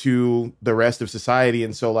onto the rest of society.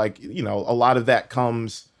 And so like, you know, a lot of that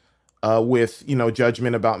comes with, you know,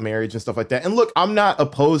 judgment about marriage and stuff like that. And look, I'm not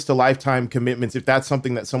opposed to lifetime commitments if that's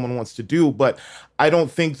something that someone wants to do. But I don't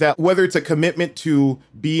think that whether it's a commitment to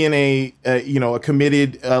be in a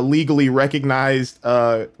committed, legally recognized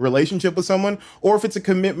relationship with someone, or if it's a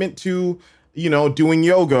commitment to, you know, doing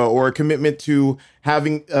yoga or a commitment to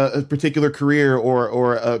having a particular career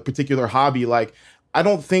or a particular hobby, like, I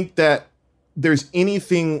don't think that there's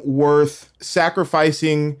anything worth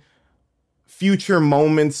sacrificing future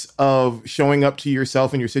moments of showing up to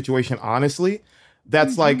yourself and your situation honestly.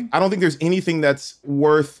 That's like, I don't think there's anything that's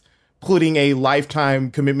worth putting a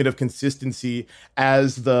lifetime commitment of consistency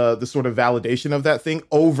as the sort of validation of that thing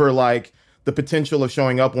over like the potential of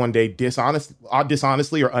showing up one day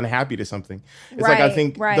dishonestly or unhappy to something. It's like, I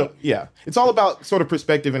think, it's all about sort of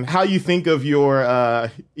perspective and how you think of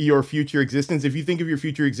your future existence. If you think of your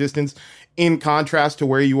future existence in contrast to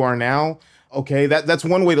where you are now, okay, that's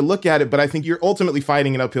one way to look at it, but I think you're ultimately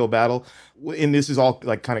fighting an uphill battle. And this is all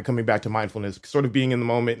like kind of coming back to mindfulness, sort of being in the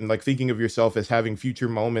moment and like thinking of yourself as having future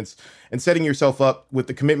moments and setting yourself up with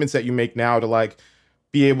the commitments that you make now to like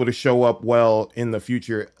be able to show up well in the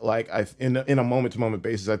future, like in a moment to moment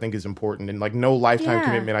basis, I think is important. And like no lifetime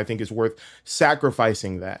commitment, I think is worth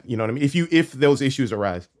sacrificing that. You know what I mean? If those issues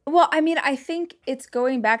arise. Well, I mean, I think it's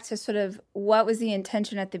going back to sort of what was the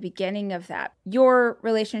intention at the beginning of that. Your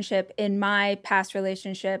relationship, in my past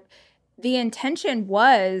relationship, the intention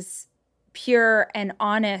was pure and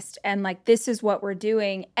honest and like, this is what we're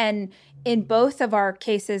doing. And in both of our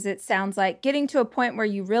cases, it sounds like getting to a point where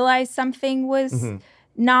you realize something was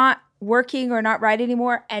not working or not right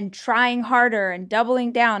anymore and trying harder and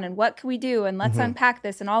doubling down and what can we do and let's unpack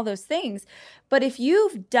this and all those things. But if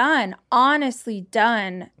you've honestly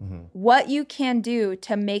done what you can do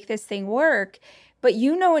to make this thing work, but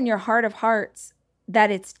you know in your heart of hearts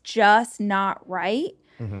that it's just not right,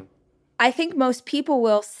 I think most people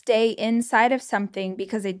will stay inside of something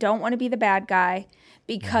because they don't want to be the bad guy,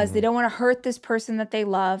 because they don't want to hurt this person that they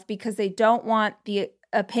love, because they don't want the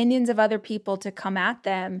opinions of other people to come at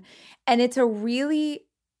them. And it's a really,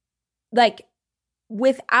 like,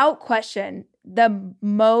 without question, the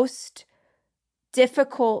most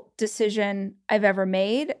difficult decision I've ever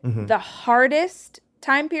made, the hardest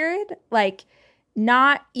time period, like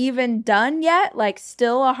not even done yet, like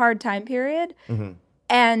still a hard time period.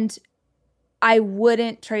 And I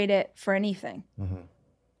wouldn't trade it for anything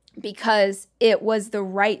because it was the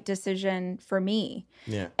right decision for me.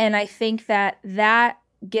 Yeah. And I think that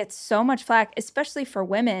gets so much flack, especially for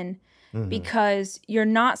women, because you're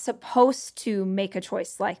not supposed to make a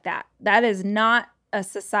choice like that. That is not a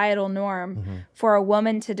societal norm for a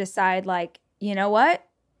woman to decide, like, you know what?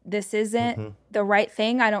 This isn't the right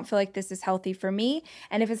thing. I don't feel like this is healthy for me.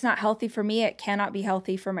 And if it's not healthy for me, it cannot be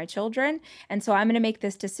healthy for my children. And so I'm going to make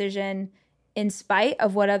this decision in spite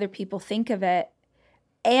of what other people think of it,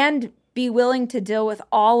 and be willing to deal with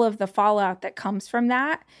all of the fallout that comes from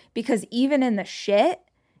that. Because even in the shit,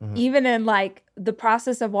 even in like the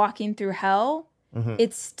process of walking through hell,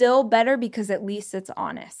 it's still better because at least it's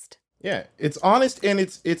honest. Yeah, it's honest and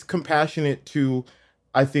it's compassionate to,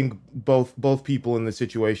 I think, both people in the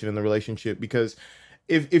situation, in the relationship. Because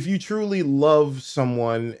if you truly love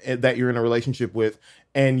someone that you're in a relationship with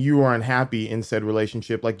and you are unhappy in said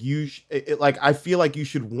relationship, like I feel like you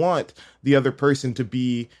should want the other person to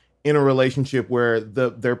be in a relationship where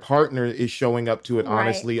their partner is showing up to it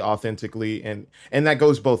honestly, authentically, and that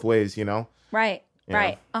goes both ways, you know? Right.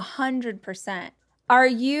 100%. Are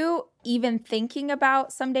you even thinking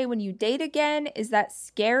about someday when you date again? Is that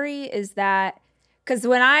scary? Is that... Because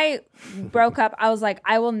when I broke up, I was like,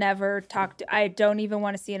 I will never I don't even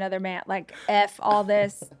want to see another man. Like, F all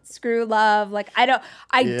this, screw love. Like,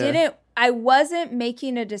 I wasn't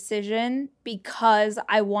making a decision because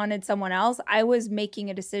I wanted someone else. I was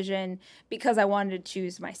making a decision because I wanted to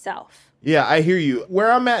choose myself. Yeah, I hear you.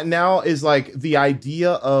 Where I'm at now is like the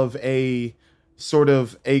idea of a sort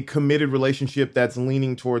of a committed relationship that's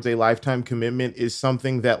leaning towards a lifetime commitment is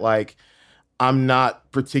something that, like, I'm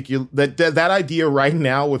not particular. That idea right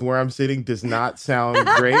now with where I'm sitting does not sound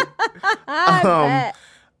great.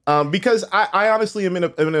 Because I honestly am in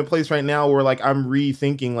a place right now where, like, I'm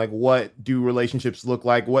rethinking, like, what do relationships look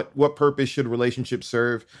like? What purpose should relationships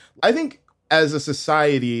serve? I think as a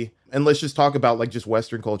society, and let's just talk about, like, just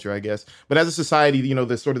Western culture, I guess. But as a society, you know,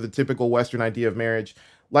 the sort of the typical Western idea of marriage,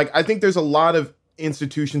 like, I think there's a lot of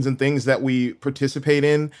institutions and things that we participate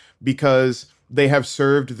in because they have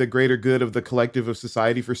served the greater good of the collective of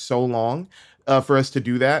society for so long, for us to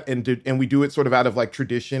do that. And we do it sort of out of, like,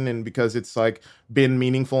 tradition and because it's, like, been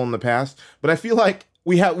meaningful in the past. But I feel like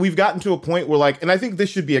we've gotten to a point where, like, and I think this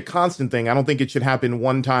should be a constant thing. I don't think it should happen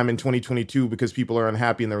one time in 2022 because people are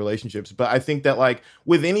unhappy in their relationships. But I think that, like,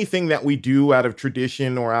 with anything that we do out of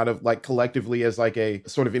tradition or out of, like, collectively as, like, a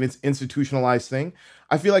sort of institutionalized thing,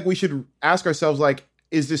 I feel like we should ask ourselves, like,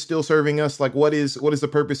 is this still serving us? Like, what is the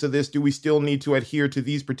purpose of this? Do we still need to adhere to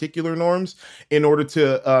these particular norms in order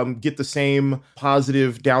to get the same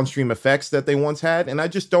positive downstream effects that they once had? And I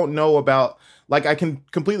just don't know about, like, I can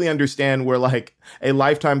completely understand where, like, a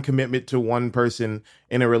lifetime commitment to one person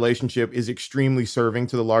in a relationship is extremely serving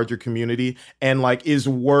to the larger community and, like, is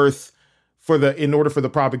worth in order for the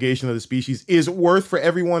propagation of the species, is worth for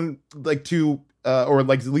everyone, like, to, or,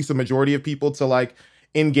 like, at least the majority of people to, like,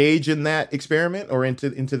 engage in that experiment or into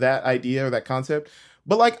that idea or that concept.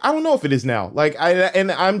 But, like, I don't know if it is now. Like, I'm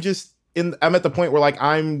at the point where, like,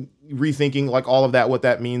 I'm rethinking, like, all of that, what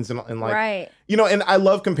that means, and like, you know, and I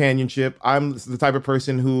love companionship. I'm the type of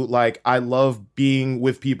person who, like, I love being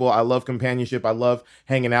with people. I love companionship. I love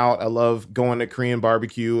hanging out. I love going to Korean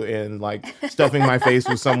barbecue and, like, stuffing my face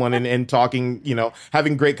with someone and talking, you know,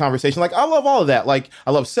 having great conversation. Like, I love all of that. Like,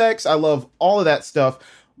 I love sex. I love all of that stuff.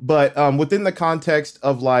 But within the context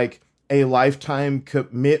of, like, a lifetime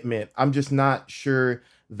commitment, I'm just not sure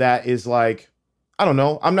that is, like, I don't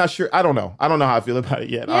know. I'm not sure. I don't know how I feel about it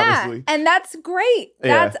yet, honestly. And that's great.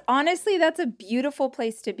 That's honestly, that's a beautiful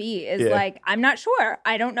place to be, is like, I'm not sure.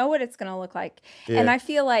 I don't know what it's going to look like. And I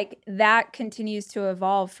feel like that continues to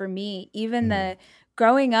evolve for me. Even the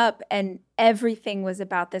growing up, and everything was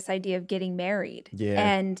about this idea of getting married.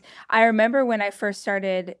 And I remember when I first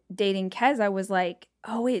started dating Kez, I was like,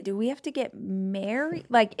 oh, wait, do we have to get married?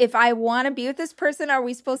 Like, if I want to be with this person, are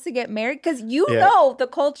we supposed to get married? Because you know the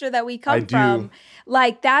culture that we come from.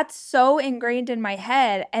 Like, that's so ingrained in my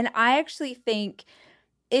head. And I actually think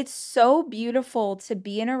it's so beautiful to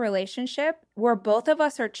be in a relationship where both of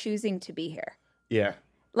us are choosing to be here. Yeah.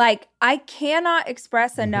 Like, I cannot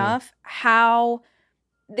express enough how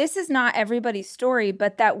this is not everybody's story,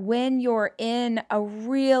 but that when you're in a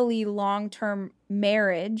really long-term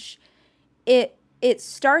marriage, it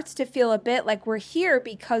starts to feel a bit like we're here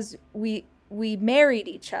because we married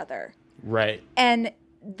each other. Right. And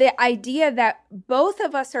the idea that both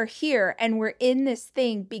of us are here and we're in this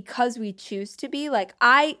thing because we choose to be, like,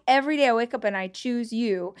 every day I wake up and I choose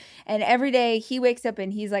you, and every day he wakes up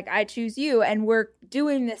and he's like, I choose you, and we're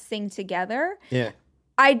doing this thing together. Yeah.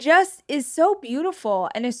 Is so beautiful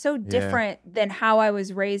and is so different than how I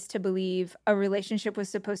was raised to believe a relationship was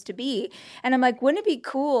supposed to be. And I'm like, wouldn't it be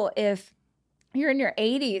cool if you're in your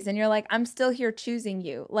 80s and you're like, I'm still here choosing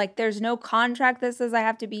you. Like, there's no contract that says I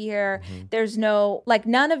have to be here. There's no, like,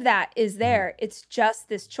 none of that is there. It's just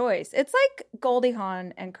this choice. It's like Goldie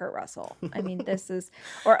Hawn and Kurt Russell. I mean,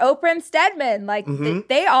 or Oprah and Stedman. Like,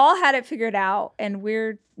 they all had it figured out, and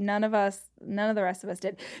none of the rest of us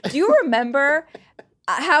did. Do you remember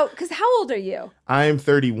because how old are you? I'm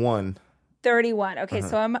 31. 31. Okay,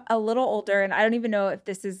 so I'm a little older, and I don't even know if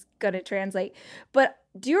this is going to translate. But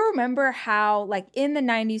do you remember how, like, in the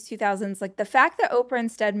 90s, 2000s, like, the fact that Oprah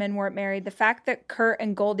and Stedman weren't married, the fact that Kurt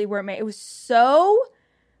and Goldie weren't married, it was so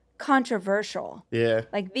controversial. Yeah.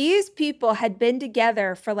 Like, these people had been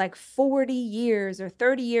together for like 40 years or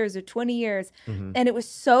 30 years or 20 years. And it was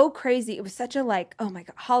so crazy. It was such a, like, oh my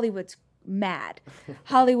God, Hollywood's mad.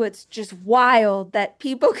 Hollywood's just wild that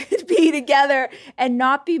people could be together and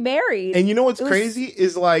not be married. And you know what's crazy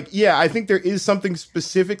is, like, yeah, I think there is something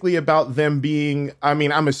specifically about them being, I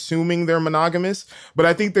mean, I'm assuming they're monogamous, but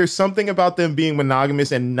I think there's something about them being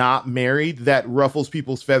monogamous and not married that ruffles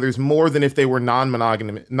people's feathers more than if they were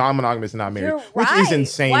non-monogamous and not married, which is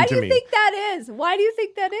insane to me. Why do you think that is? Why do you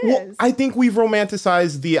think that is? Well, I think we've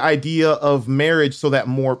romanticized the idea of marriage so that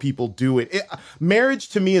more people do it. Marriage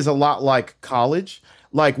to me is a lot like college.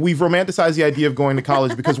 Like, we've romanticized the idea of going to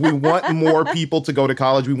college because we want more people to go to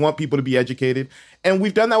college. We want people to be educated. And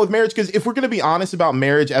we've done that with marriage because if we're going to be honest about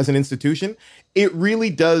marriage as an institution, it really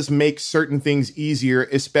does make certain things easier,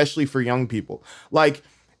 especially for young people. Like,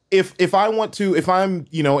 if I'm,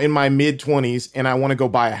 you know, in my mid 20s and I want to go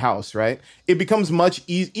buy a house, right? It becomes much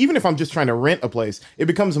easier, even if I'm just trying to rent a place, it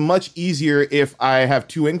becomes much easier if I have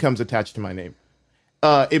two incomes attached to my name.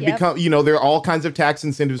 Becomes, you know, there are all kinds of tax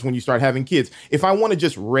incentives when you start having kids. If I want to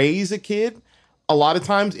just raise a kid, a lot of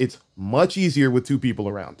times it's much easier with two people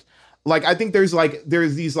around. Like, I think there's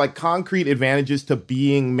these like concrete advantages to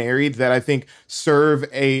being married that I think serve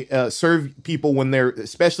people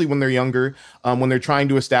especially when they're younger, when they're trying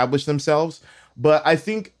to establish themselves. But I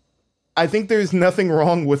think there's nothing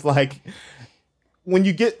wrong with, like, when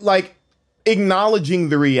you get, like, acknowledging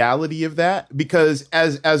the reality of that, because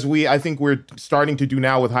I think we're starting to do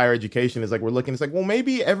now with higher education, is like, we're looking, it's like, well,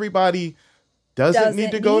 maybe everybody doesn't need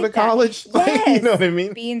to go to college. Yes. Like, you know what I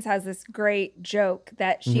mean? Beans has this great joke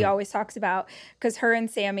that she always talks about, because her and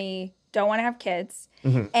Sammy don't want to have kids.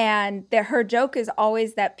 And her joke is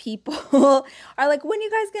always that people are like, when are you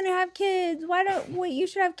guys going to have kids? You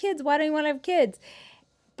should have kids. Why don't you want to have kids?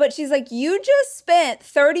 But she's like, you just spent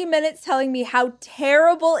 30 minutes telling me how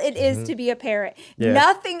terrible it is to be a parent. Yeah.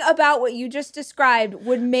 Nothing about what you just described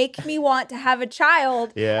would make me want to have a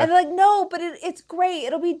child. Yeah. And they're like, no, but it's great.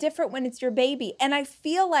 It'll be different when it's your baby. And I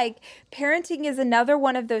feel like parenting is another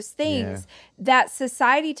one of those things that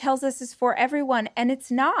society tells us is for everyone. And it's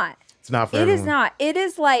not. It's not for everyone. It is not. It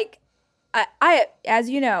is like, I as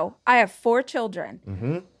you know, I have 4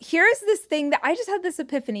 children. Here's this thing that I just had this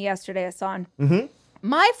epiphany yesterday, Ahsohn.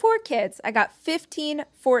 My 4 kids, I got 15,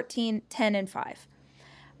 14, 10, and 5.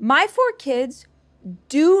 My 4 kids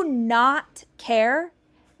do not care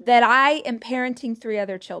that I am parenting 3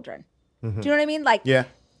 other children. Do you know what I mean? Like,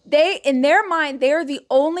 they, in their mind, they are the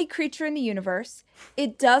only creature in the universe.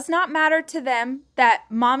 It does not matter to them that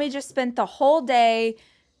mommy just spent the whole day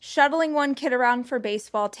shuttling one kid around for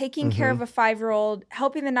baseball, taking care of a 5-year-old,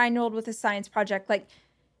 helping the 9-year-old with a science project. Like,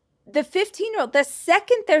 the 15-year-old, the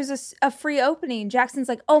second there's a free opening, Jackson's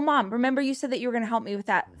like, oh, Mom, remember you said that you were going to help me with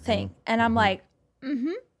that thing? And I'm like,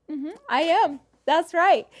 I am. That's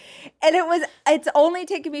right. And it's only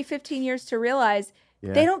taken me 15 years to realize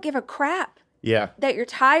they don't give a crap that you're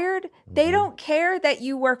tired. They don't care that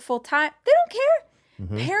you work full time. They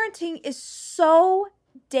don't care. Parenting is so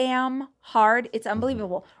damn hard. It's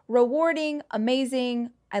unbelievable. Rewarding,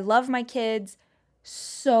 amazing. I love my kids.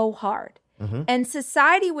 So hard. And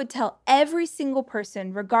society would tell every single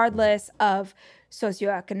person, regardless of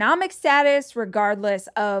socioeconomic status, regardless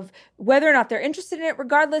of whether or not they're interested in it,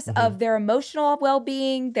 regardless of their emotional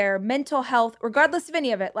well-being, their mental health, regardless of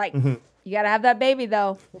any of it, like, you got to have that baby,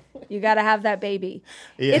 though. You got to have that baby.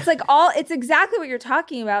 It's like it's exactly what you're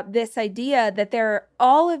talking about, this idea that there are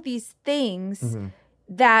all of these things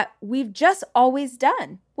that we've just always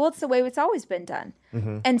done. Well, it's the way it's always been done.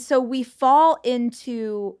 Mm-hmm. And so we fall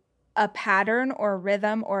into a pattern or a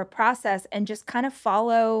rhythm or a process and just kind of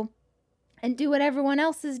follow and do what everyone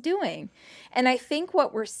else is doing. And I think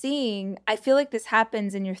what we're seeing, I feel like this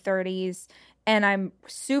happens in your 30s, and I'm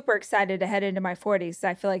super excited to head into my 40s.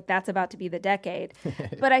 I feel like that's about to be the decade.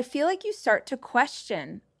 But I feel like you start to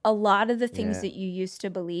question a lot of the things that you used to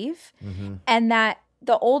believe, and that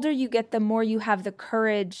the older you get, the more you have the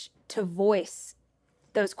courage to voice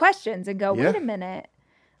those questions and go, wait a minute,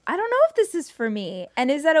 I don't know if this is for me. And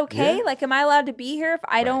is that okay? Yeah. Like, am I allowed to be here if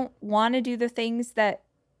I don't want to do the things that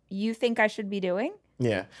you think I should be doing?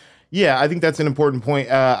 Yeah. Yeah, I think that's an important point.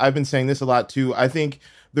 I've been saying this a lot too. I think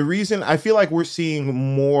the reason I feel like we're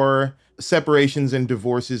seeing more separations and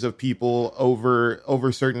divorces of people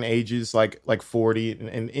over certain ages, like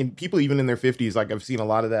 40 and people even in their 50s, like I've seen a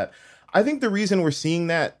lot of that. I think the reason we're seeing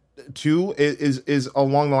that too is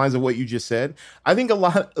along the lines of what you just said. I think a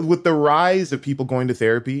lot with the rise of people going to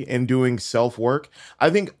therapy and doing self-work, I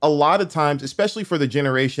think a lot of times, especially for the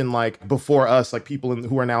generation like before us, like people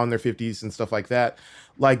who are now in their 50s and stuff like that,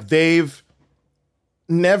 like they've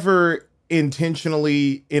never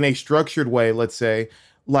intentionally in a structured way, let's say,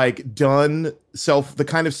 like done the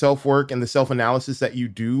kind of self-work and the self-analysis that you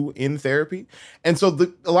do in therapy. And so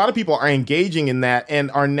a lot of people are engaging in that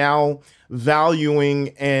and are now valuing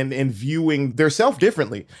and viewing their self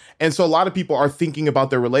differently. And so a lot of people are thinking about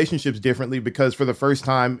their relationships differently because for the first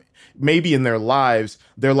time, maybe in their lives,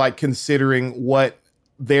 they're like considering what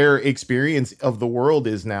their experience of the world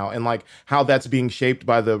is now and like how that's being shaped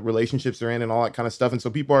by the relationships they're in and all that kind of stuff. And so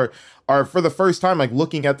people are for the first time, like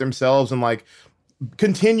looking at themselves and like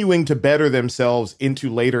continuing to better themselves into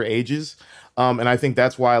later ages. And I think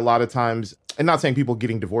that's why a lot of times, and not saying people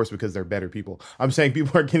getting divorced because they're better people. I'm saying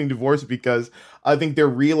people are getting divorced because I think they're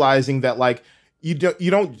realizing that like, you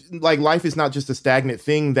don't like life is not just a stagnant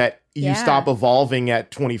thing that you stop evolving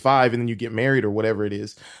at 25 and then you get married or whatever it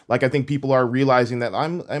is. Like, I think people are realizing that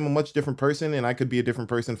I'm a much different person and I could be a different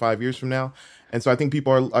person 5 years from now. And so I think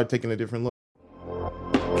people are taking a different look.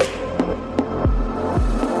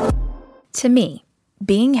 To me,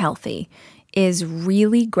 being healthy is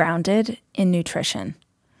really grounded in nutrition.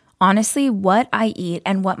 Honestly, what I eat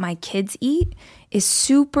and what my kids eat is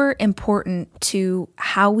super important to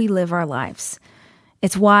how we live our lives.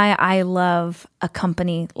 It's why I love a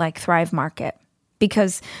company like Thrive Market,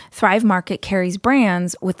 because Thrive Market carries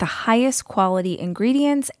brands with the highest quality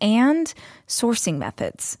ingredients and sourcing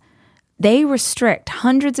methods. They restrict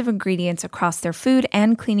hundreds of ingredients across their food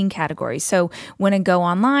and cleaning categories. So when I go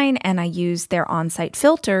online and I use their on-site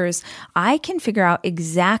filters, I can figure out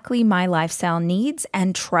exactly my lifestyle needs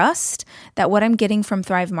and trust that what I'm getting from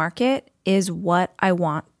Thrive Market is what I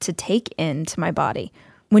want to take into my body.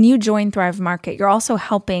 When you join Thrive Market, you're also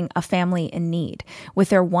helping a family in need with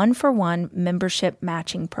their 1-for-1 membership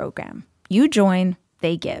matching program. You join,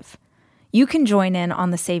 they give. You can join in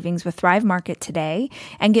on the savings with Thrive Market today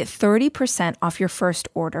and get 30% off your first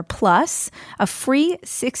order, plus a free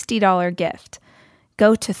 $60 gift.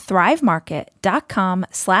 Go to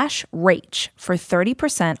thrivemarket.com/rach for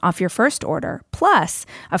 30% off your first order, plus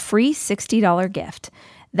a free $60 gift.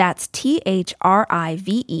 That's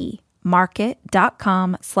THRIVE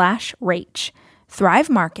market.com/rach.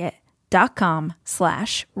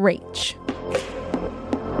 thrivemarket.com/rach.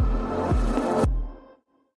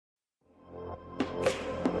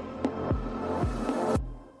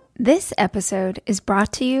 This episode is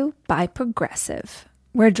brought to you by Progressive,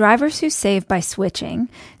 where drivers who save by switching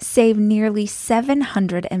save nearly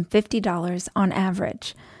 $750 on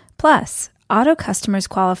average. Plus, auto customers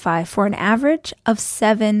qualify for an average of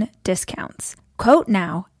 7 discounts. Quote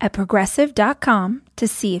now at progressive.com to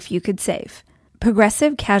see if you could save.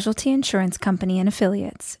 Progressive Casualty Insurance Company and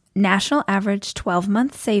Affiliates. National average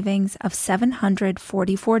 12-month savings of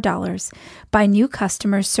 $744 by new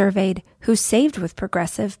customers surveyed who saved with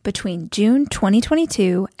Progressive between June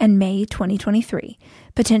 2022 and May 2023.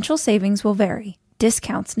 Potential savings will vary.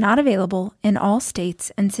 Discounts not available in all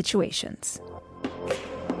states and situations.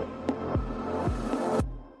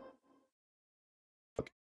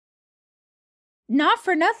 Not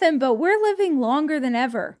for nothing, but we're living longer than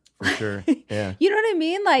ever. For sure. Yeah. You know what I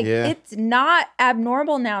mean? Like, it's not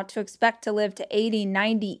abnormal now to expect to live to 80,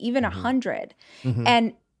 90, even 100. Mm-hmm.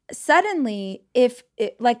 And suddenly, if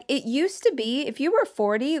it used to be, if you were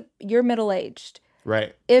 40, you're middle-aged.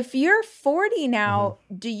 Right. If you're 40 now,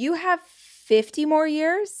 do you have 50 more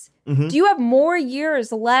years? Do you have more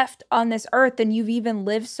years left on this earth than you've even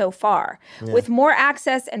lived so far? Yeah. With more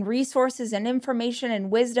access and resources and information and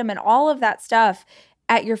wisdom and all of that stuff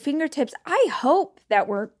at your fingertips, I hope that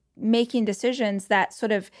we're making decisions that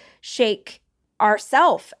sort of shake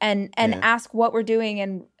ourself and ask what we're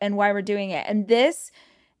doing and why we're doing it. And this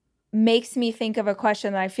makes me think of a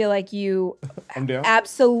question that I feel like you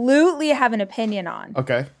absolutely have an opinion on.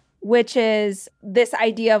 Okay. Which is this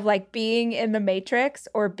idea of like being in the Matrix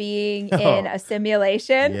or being in a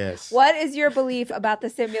simulation. Yes. What is your belief about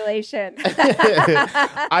the simulation?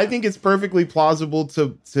 I think it's perfectly plausible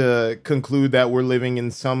to conclude that we're living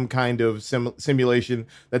in some kind of simulation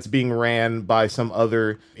that's being ran by some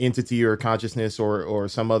other entity or consciousness or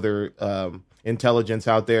some other intelligence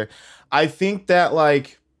out there. I think that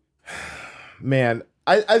like, man,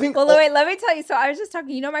 I think... Well, wait, let me tell you. So I was just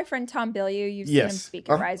talking, my friend Tom Bilyeu, you've seen him speak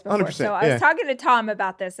at Rise before. 100%, so I was talking to Tom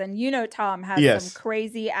about this, and Tom has some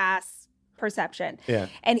crazy ass perception. Yeah.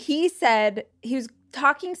 And he said, he was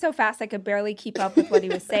talking so fast I could barely keep up with what he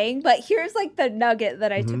was saying. But here's like the nugget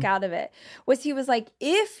that I took out of it, was he was like,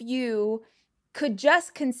 if you could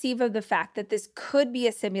just conceive of the fact that this could be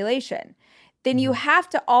a simulation, then you have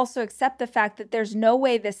to also accept the fact that there's no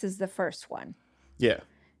way this is the first one. Yeah.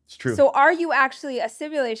 It's true. So are you actually a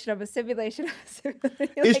simulation of a simulation of a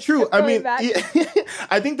simulation? It's true. I mean,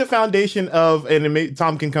 I think the foundation of, and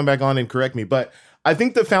Tom can come back on and correct me, but I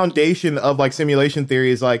think the foundation of like simulation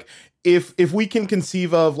theory is like, if we can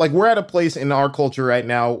conceive of, like, we're at a place in our culture right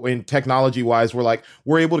now in technology wise,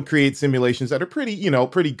 we're able to create simulations that are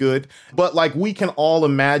pretty good, but like we can all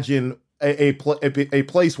imagine a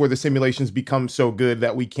place where the simulations become so good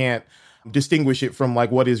that we can't distinguish it from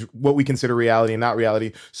like what we consider reality and not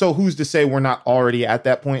reality. So who's to say we're not already at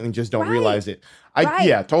that point and just don't realize it?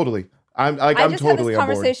 Yeah, totally. I'm totally had this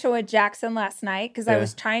conversation with Jackson last night because I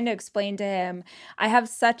was trying to explain to him, I have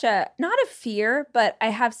such not a fear, but I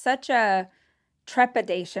have such a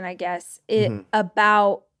trepidation, I guess,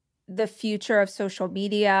 about the future of social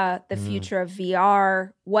media, the future of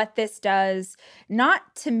VR, what this does,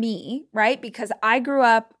 not to me, right? Because I grew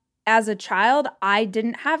up as a child, I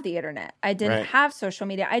didn't have the internet. I didn't have social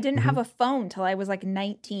media. I didn't have a phone till I was like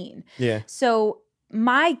 19. Yeah. So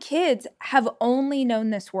my kids have only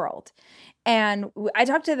known this world. And I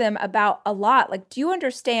talk to them about a lot. Like, do you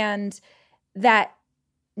understand that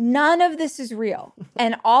none of this is real?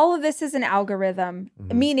 And all of this is an algorithm,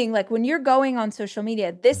 meaning like when you're going on social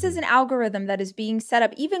media, this is an algorithm that is being set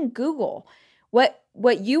up. Even Google, what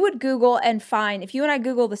you would Google and find, if you and I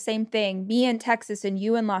Google the same thing, me in Texas and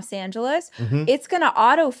you in Los Angeles, it's going to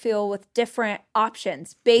autofill with different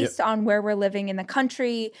options based on where we're living in the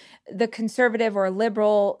country, the conservative or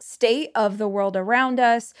liberal state of the world around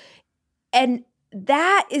us. And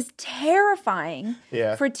that is terrifying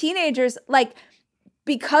for teenagers, like,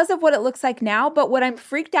 because of what it looks like now. But what I'm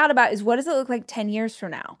freaked out about is, what does it look like 10 years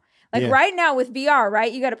from now? Like right now with VR, right?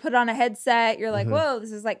 You got to put on a headset. You're like, whoa,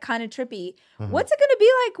 this is like kind of trippy. What's it going to be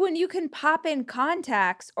like when you can pop in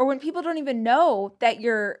contacts, or when people don't even know that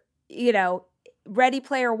you're, Ready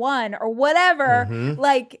Player One or whatever?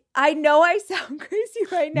 Like, I know I sound crazy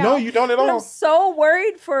right now. No, you don't at all. I'm so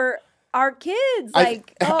worried for our kids.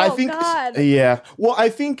 Like, I think, God. Yeah. Well, I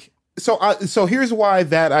think... So here's why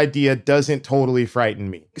that idea doesn't totally frighten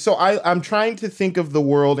me. So I'm trying to think of the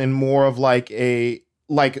world in more of like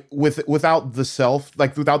without the self,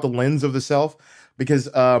 like without the lens of the self, because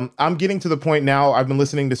I'm getting to the point now. I've been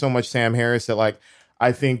listening to so much Sam Harris that like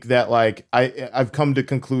I think that like I've come to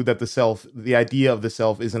conclude that the idea of the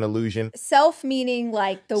self is an illusion. Self meaning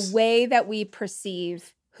like the way that we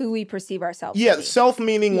perceive who we perceive ourselves. Yeah, to be. self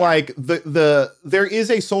meaning like there is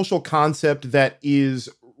a social concept that is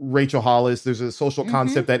Rachel Hollis. There's a social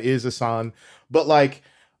concept that is Ahsohn, but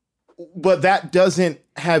that doesn't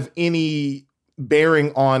have any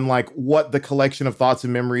bearing on like what the collection of thoughts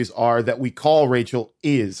and memories are that we call Rachel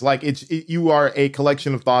is. Like you are a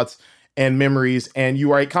collection of thoughts and memories, and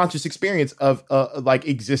you are a conscious experience of like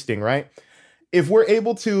existing, right? If we're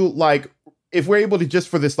able to just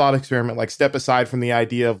for this thought experiment, like step aside from the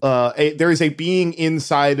idea of there is a being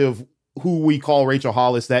inside of who we call Rachel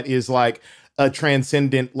Hollis that is like a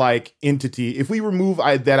transcendent like entity. If we remove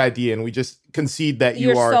that idea and we just concede that you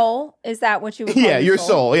are... Your soul? Is that what you would call your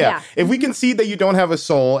soul? Yeah. If we concede that you don't have a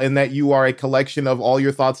soul and that you are a collection of all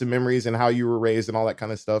your thoughts and memories and how you were raised and all that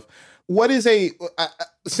kind of stuff, what is a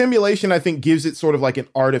simulation, I think, gives it sort of like an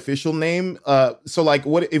artificial name. So like,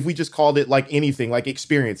 what if we just called it like anything, like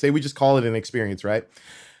experience? Say we just call it an experience, right?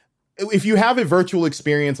 If you have a virtual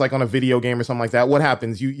experience, like on a video game or something like that, what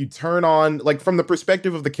happens? You turn on, like from the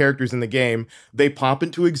perspective of the characters in the game, they pop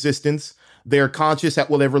into existence. They're conscious at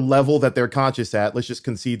whatever level that they're conscious at. Let's just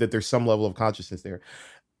concede that there's some level of consciousness there.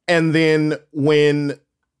 And then when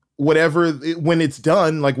whatever, when it's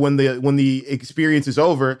done, like when the experience is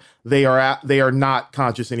over, they are not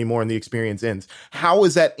conscious anymore and the experience ends. How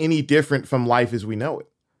is that any different from life as we know it?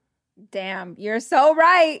 Damn, you're so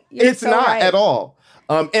right. It's not at all.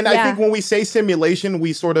 And I think when we say simulation,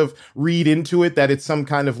 we sort of read into it that it's some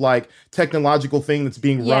kind of like technological thing that's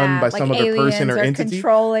being run by some other person or entity.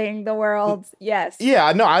 Controlling the world. Yes.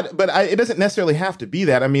 Yeah, no, it doesn't necessarily have to be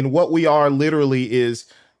that. I mean, what we are literally is,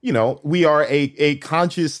 we are a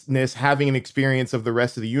consciousness having an experience of the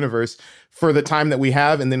rest of the universe for the time that we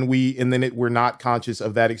have, and then we're not conscious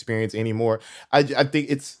of that experience anymore. I think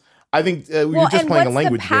you're just playing a language game.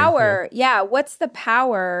 What's the power? Yeah, what's the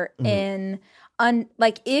power in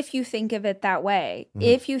if you think of it that way,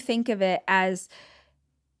 if you think of it as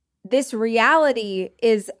this reality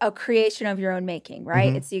is a creation of your own making,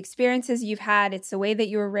 right? It's the experiences you've had. It's the way that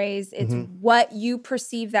you were raised. It's what you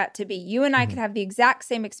perceive that to be. You and I could have the exact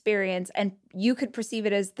same experience, and you could perceive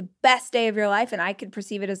it as the best day of your life, and I could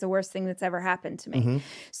perceive it as the worst thing that's ever happened to me.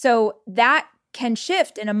 So that can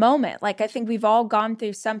shift in a moment. Like, I think we've all gone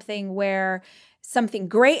through something where something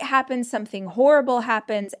great happens, something horrible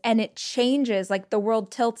happens, and it changes, like the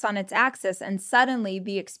world tilts on its axis, and suddenly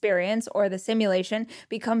the experience or the simulation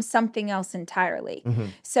becomes something else entirely.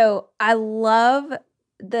 So I love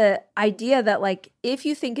the idea that, like, if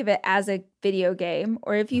you think of it as a video game,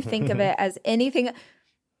 or if you think of it as anything,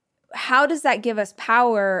 how does that give us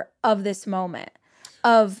power of this moment?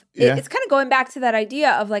 It's kind of going back to that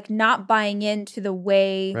idea of like not buying into the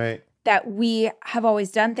way that we have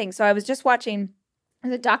always done things. So I was just watching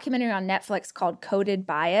a documentary on Netflix called Coded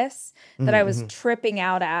Bias that I was tripping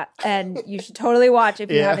out at, and you should totally watch if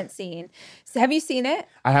you haven't seen. So have you seen it?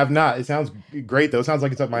 I have not. It sounds great though. It sounds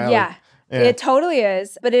like it's up my alley. Yeah, it totally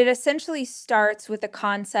is. But it essentially starts with the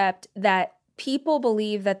concept that people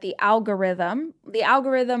believe that the algorithm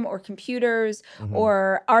or computers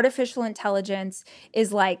or artificial intelligence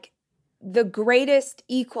is like the greatest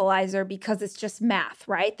equalizer because it's just math,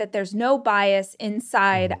 right? That there's no bias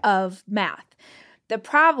inside of math. The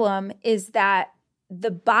problem is that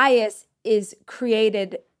the bias is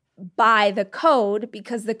created by the code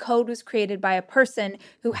because the code was created by a person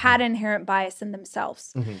who had inherent bias in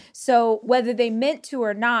themselves. So whether they meant to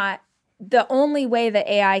or not, the only way that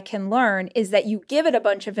AI can learn is that you give it a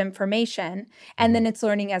bunch of information and then it's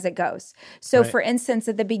learning as it goes. So for instance,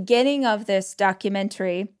 at the beginning of this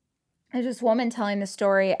documentary, there's this woman telling the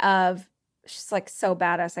story of, she's like so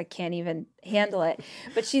badass, I can't even handle it.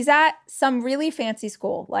 But she's at some really fancy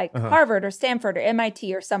school like Harvard or Stanford or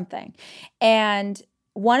MIT or something. And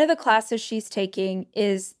one of the classes she's taking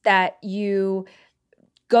is that you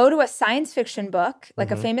go to a science fiction book, like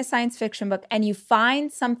a famous science fiction book, and you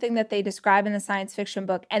find something that they describe in the science fiction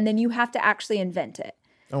book, and then you have to actually invent it.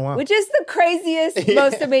 Oh, wow. Which is the craziest,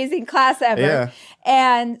 most amazing class ever. Yeah.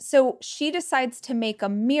 And so she decides to make a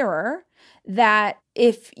mirror that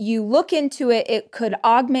if you look into it, it could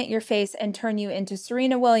augment your face and turn you into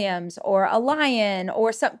Serena Williams or a lion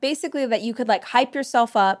or basically that you could like hype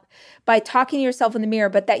yourself up by talking to yourself in the mirror,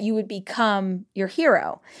 but that you would become your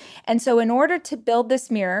hero. And so in order to build this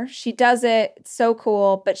mirror, she does it, it's so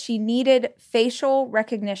cool, but she needed facial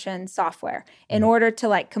recognition software in order to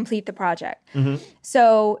like complete the project.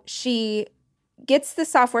 So she gets the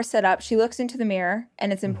software set up. She looks into the mirror,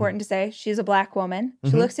 and it's important to say she's a Black woman.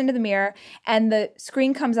 She looks into the mirror, and the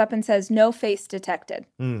screen comes up and says, "No face detected."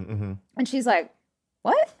 And she's like,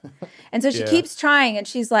 "What?" And so she keeps trying, and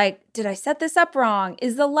she's like, "Did I set this up wrong?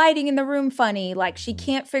 Is the lighting in the room funny?" Like, she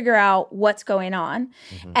can't figure out what's going on.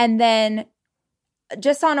 And then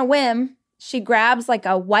just on a whim, she grabs like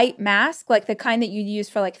a white mask, like the kind that you'd use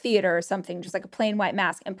for like theater or something, just like a plain white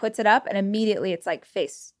mask, and puts it up, and immediately it's like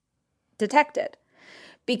face detected,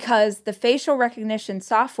 because the facial recognition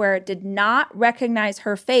software did not recognize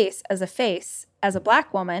her face as a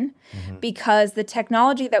Black woman, because the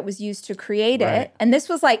technology that was used to create it, and this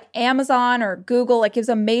was like Amazon or Google, like it was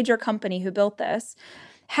a major company who built this,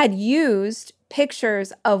 had used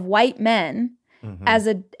pictures of white men as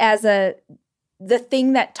the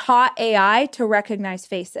thing that taught AI to recognize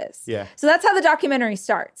faces. Yeah. So that's how the documentary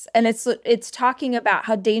starts. And it's talking about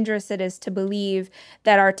how dangerous it is to believe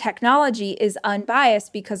that our technology is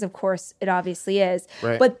unbiased, because of course it obviously is.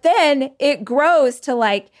 Right. But then it grows to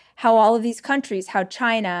like how all of these countries, how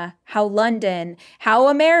China, how London, how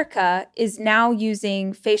America is now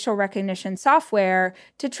using facial recognition software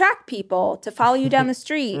to track people, to follow you down the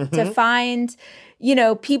street, to find,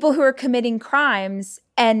 people who are committing crimes.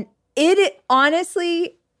 And it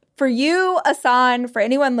honestly, for you, Ahsohn, for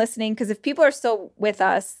anyone listening, because if people are still with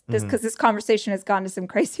us, because this conversation has gone to some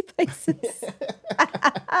crazy places.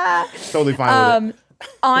 Totally fine with it.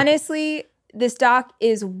 Honestly, this doc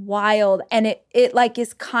is wild, and it like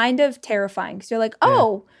is kind of terrifying because you're like,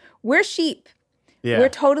 oh, we're sheep. Yeah. We're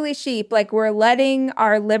totally sheep. Like, we're letting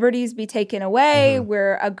our liberties be taken away.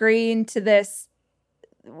 We're agreeing to this.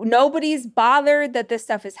 Nobody's bothered that this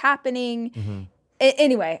stuff is happening.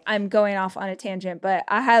 Anyway, I'm going off on a tangent, but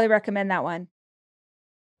I highly recommend that one.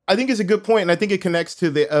 I think it's a good point, and I think it connects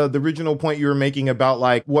to the original point you were making about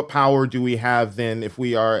like what power do we have then if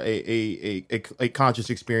we are a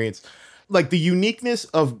conscious experience, like the uniqueness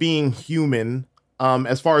of being human,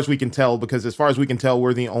 as far as we can tell, because as far as we can tell,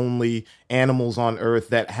 we're the only animals on Earth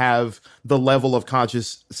that have the level of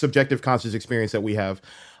subjective conscious experience that we have.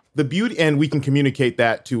 The beauty, and we can communicate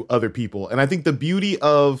that to other people, and I think the beauty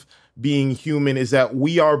of being human is that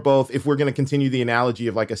we are both, if we're going to continue the analogy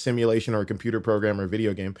of like a simulation or a computer program or a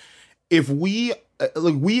video game, if we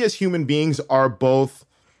as human beings are both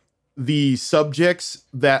the subjects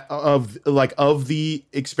that of the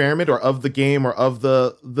experiment or of the game or of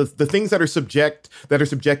the things that are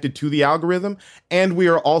subjected to the algorithm, and we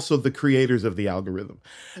are also the creators of the algorithm.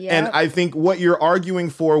 Yep. And I think what you're arguing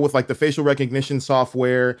for with like the facial recognition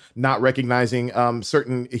software not recognizing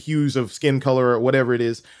certain hues of skin color or whatever it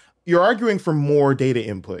is, you're arguing for more data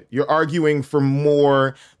input. You're arguing for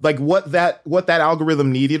more, like what that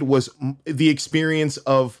algorithm needed was the experience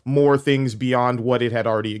of more things beyond what it had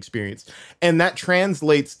already experienced. And that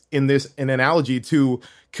translates in an analogy to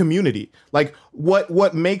community. Like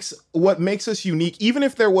what makes us unique, even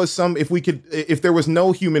if there was if there was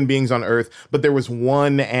no human beings on Earth, but there was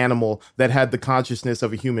one animal that had the consciousness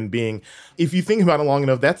of a human being, if you think about it long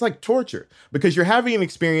enough, that's like torture, because you're having an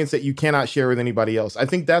experience that you cannot share with anybody else. I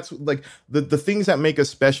think that's like the things that make us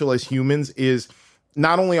special as humans is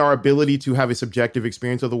not only our ability to have a subjective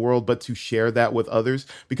experience of the world, but to share that with others,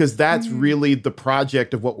 because that's really the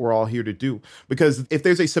project of what we're all here to do. Because if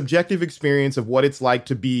there's a subjective experience of what it's like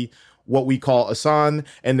to be what we call Ahsohn,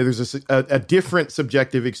 and there's a different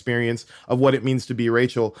subjective experience of what it means to be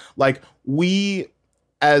Rachel, like we,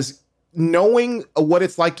 as knowing what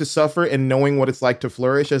it's like to suffer and knowing what it's like to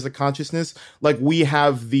flourish as a consciousness, like we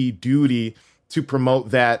have the duty to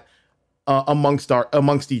promote that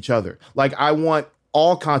amongst each other. Like I want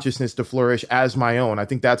all consciousness to flourish as my own. I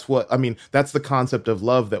think that's that's the concept of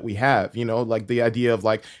love that we have, like the idea of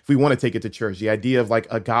like, if we want to take it to church, the idea of like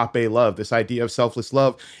agape love, this idea of selfless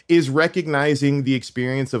love is recognizing the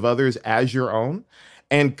experience of others as your own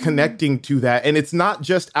and connecting to that. And it's not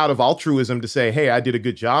just out of altruism to say, hey, I did a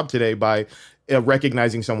good job today by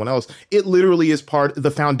recognizing someone else. It literally is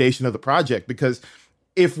the foundation of the project, because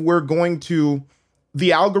if we're going to,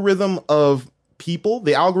 the algorithm of people,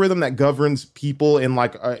 the algorithm that governs people in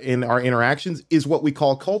in our interactions is what we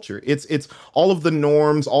call culture. It's all of the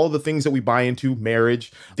norms, all of the things that we buy into,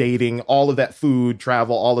 marriage, dating, all of that, food,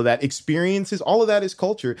 travel, all of that, experiences, all of that is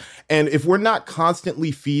culture. And if we're not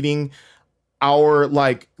constantly feeding our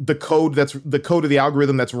the code of the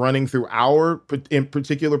algorithm that's running through our in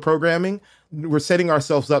particular programming, we're setting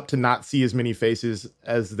ourselves up to not see as many faces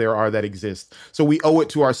as there are that exist. So we owe it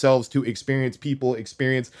to ourselves to experience people,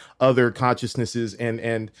 experience other consciousnesses,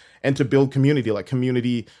 and to build community. Like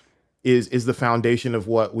community is the foundation of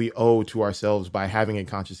what we owe to ourselves by having a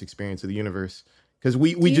conscious experience of the universe. Because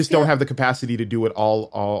we just don't have the capacity to do it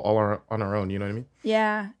all on our own. You know what I mean?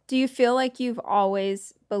 Yeah. Do you feel like you've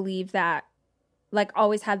always believed that? Like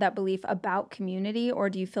always had that belief about community, or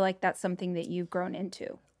do you feel like that's something that you've grown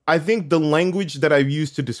into? I think the language that I've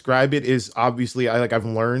used to describe it is obviously I've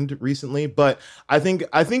learned recently, but I think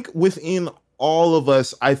within all of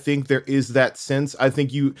us, I think there is that sense. I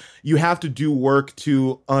think you have to do work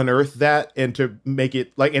to unearth that and to make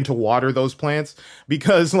it and to water those plants,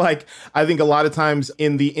 because I think a lot of times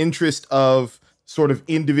in the interest of sort of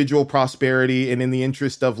individual prosperity and in the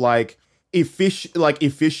interest of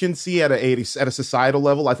efficiency at a societal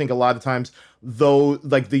level, I think a lot of times, though,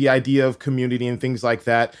 the idea of community and things like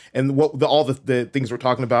that, and all the things we're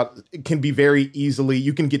talking about can be very easily,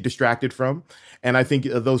 you can get distracted from. And I think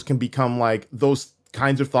those can become those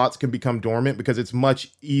kinds of thoughts can become dormant, because it's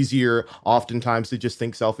much easier oftentimes to just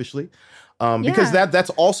think selfishly. Because that's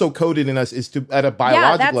also coded in us, is to, at a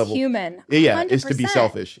biological level. Human. 100%. Yeah, is to be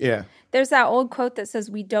selfish. Yeah. There's that old quote that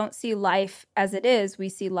says, we don't see life as it is, we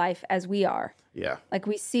see life as we are. Yeah.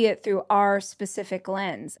 We see it through our specific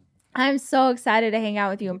lens. I'm so excited to hang out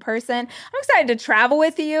with you in person. I'm excited to travel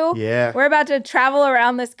with you. Yeah. We're about to travel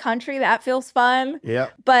around this country. That feels fun. Yeah.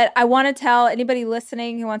 But I want to tell anybody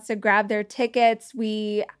listening who wants to grab their tickets,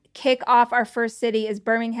 we kick off our first city is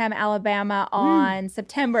Birmingham, Alabama on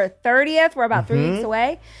September 30th. We're about 3 weeks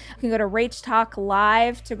away. You can go to Rach Talk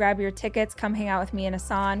Live to grab your tickets. Come hang out with me and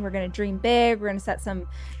Ahsohn. We're going to dream big. We're going to set some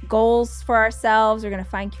goals for ourselves. We're going to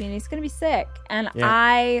find community. It's going to be sick. And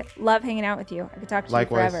I love hanging out with you. I could talk to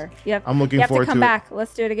Likewise. you forever. Yep. I'm looking forward to come back.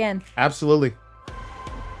 Let's do it again. Absolutely.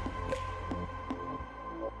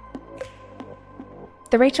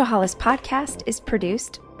 The Rachel Hollis podcast is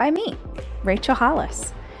produced by me, Rachel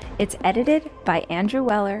Hollis. It's edited by Andrew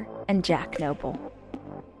Weller and Jack Noble.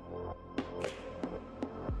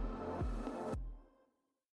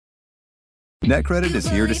 NetCredit is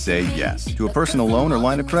here to say yes to a personal loan or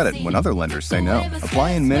line of credit when other lenders say no.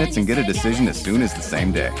 Apply in minutes and get a decision as soon as the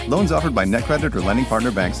same day. Loans offered by NetCredit or lending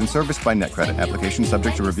partner banks and serviced by NetCredit. Application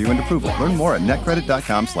subject to review and approval. Learn more at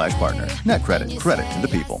netcredit.com/partner. NetCredit. Credit to the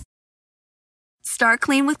people. Start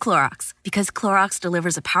clean with Clorox because Clorox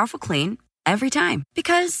delivers a powerful clean every time.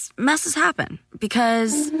 Because messes happen.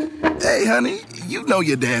 Because... Hey, honey, you know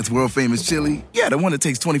your dad's world-famous chili. Yeah, the one that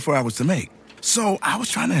takes 24 hours to make. So I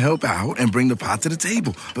was trying to help out and bring the pot to the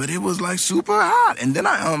table, but it was like super hot. And then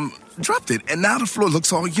I dropped it, and now the floor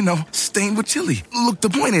looks all, stained with chili. Look, the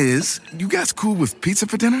point is, you guys cool with pizza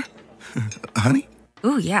for dinner? Honey?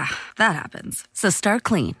 Ooh, yeah, that happens. So start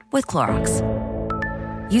clean with Clorox.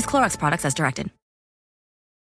 Use Clorox products as directed.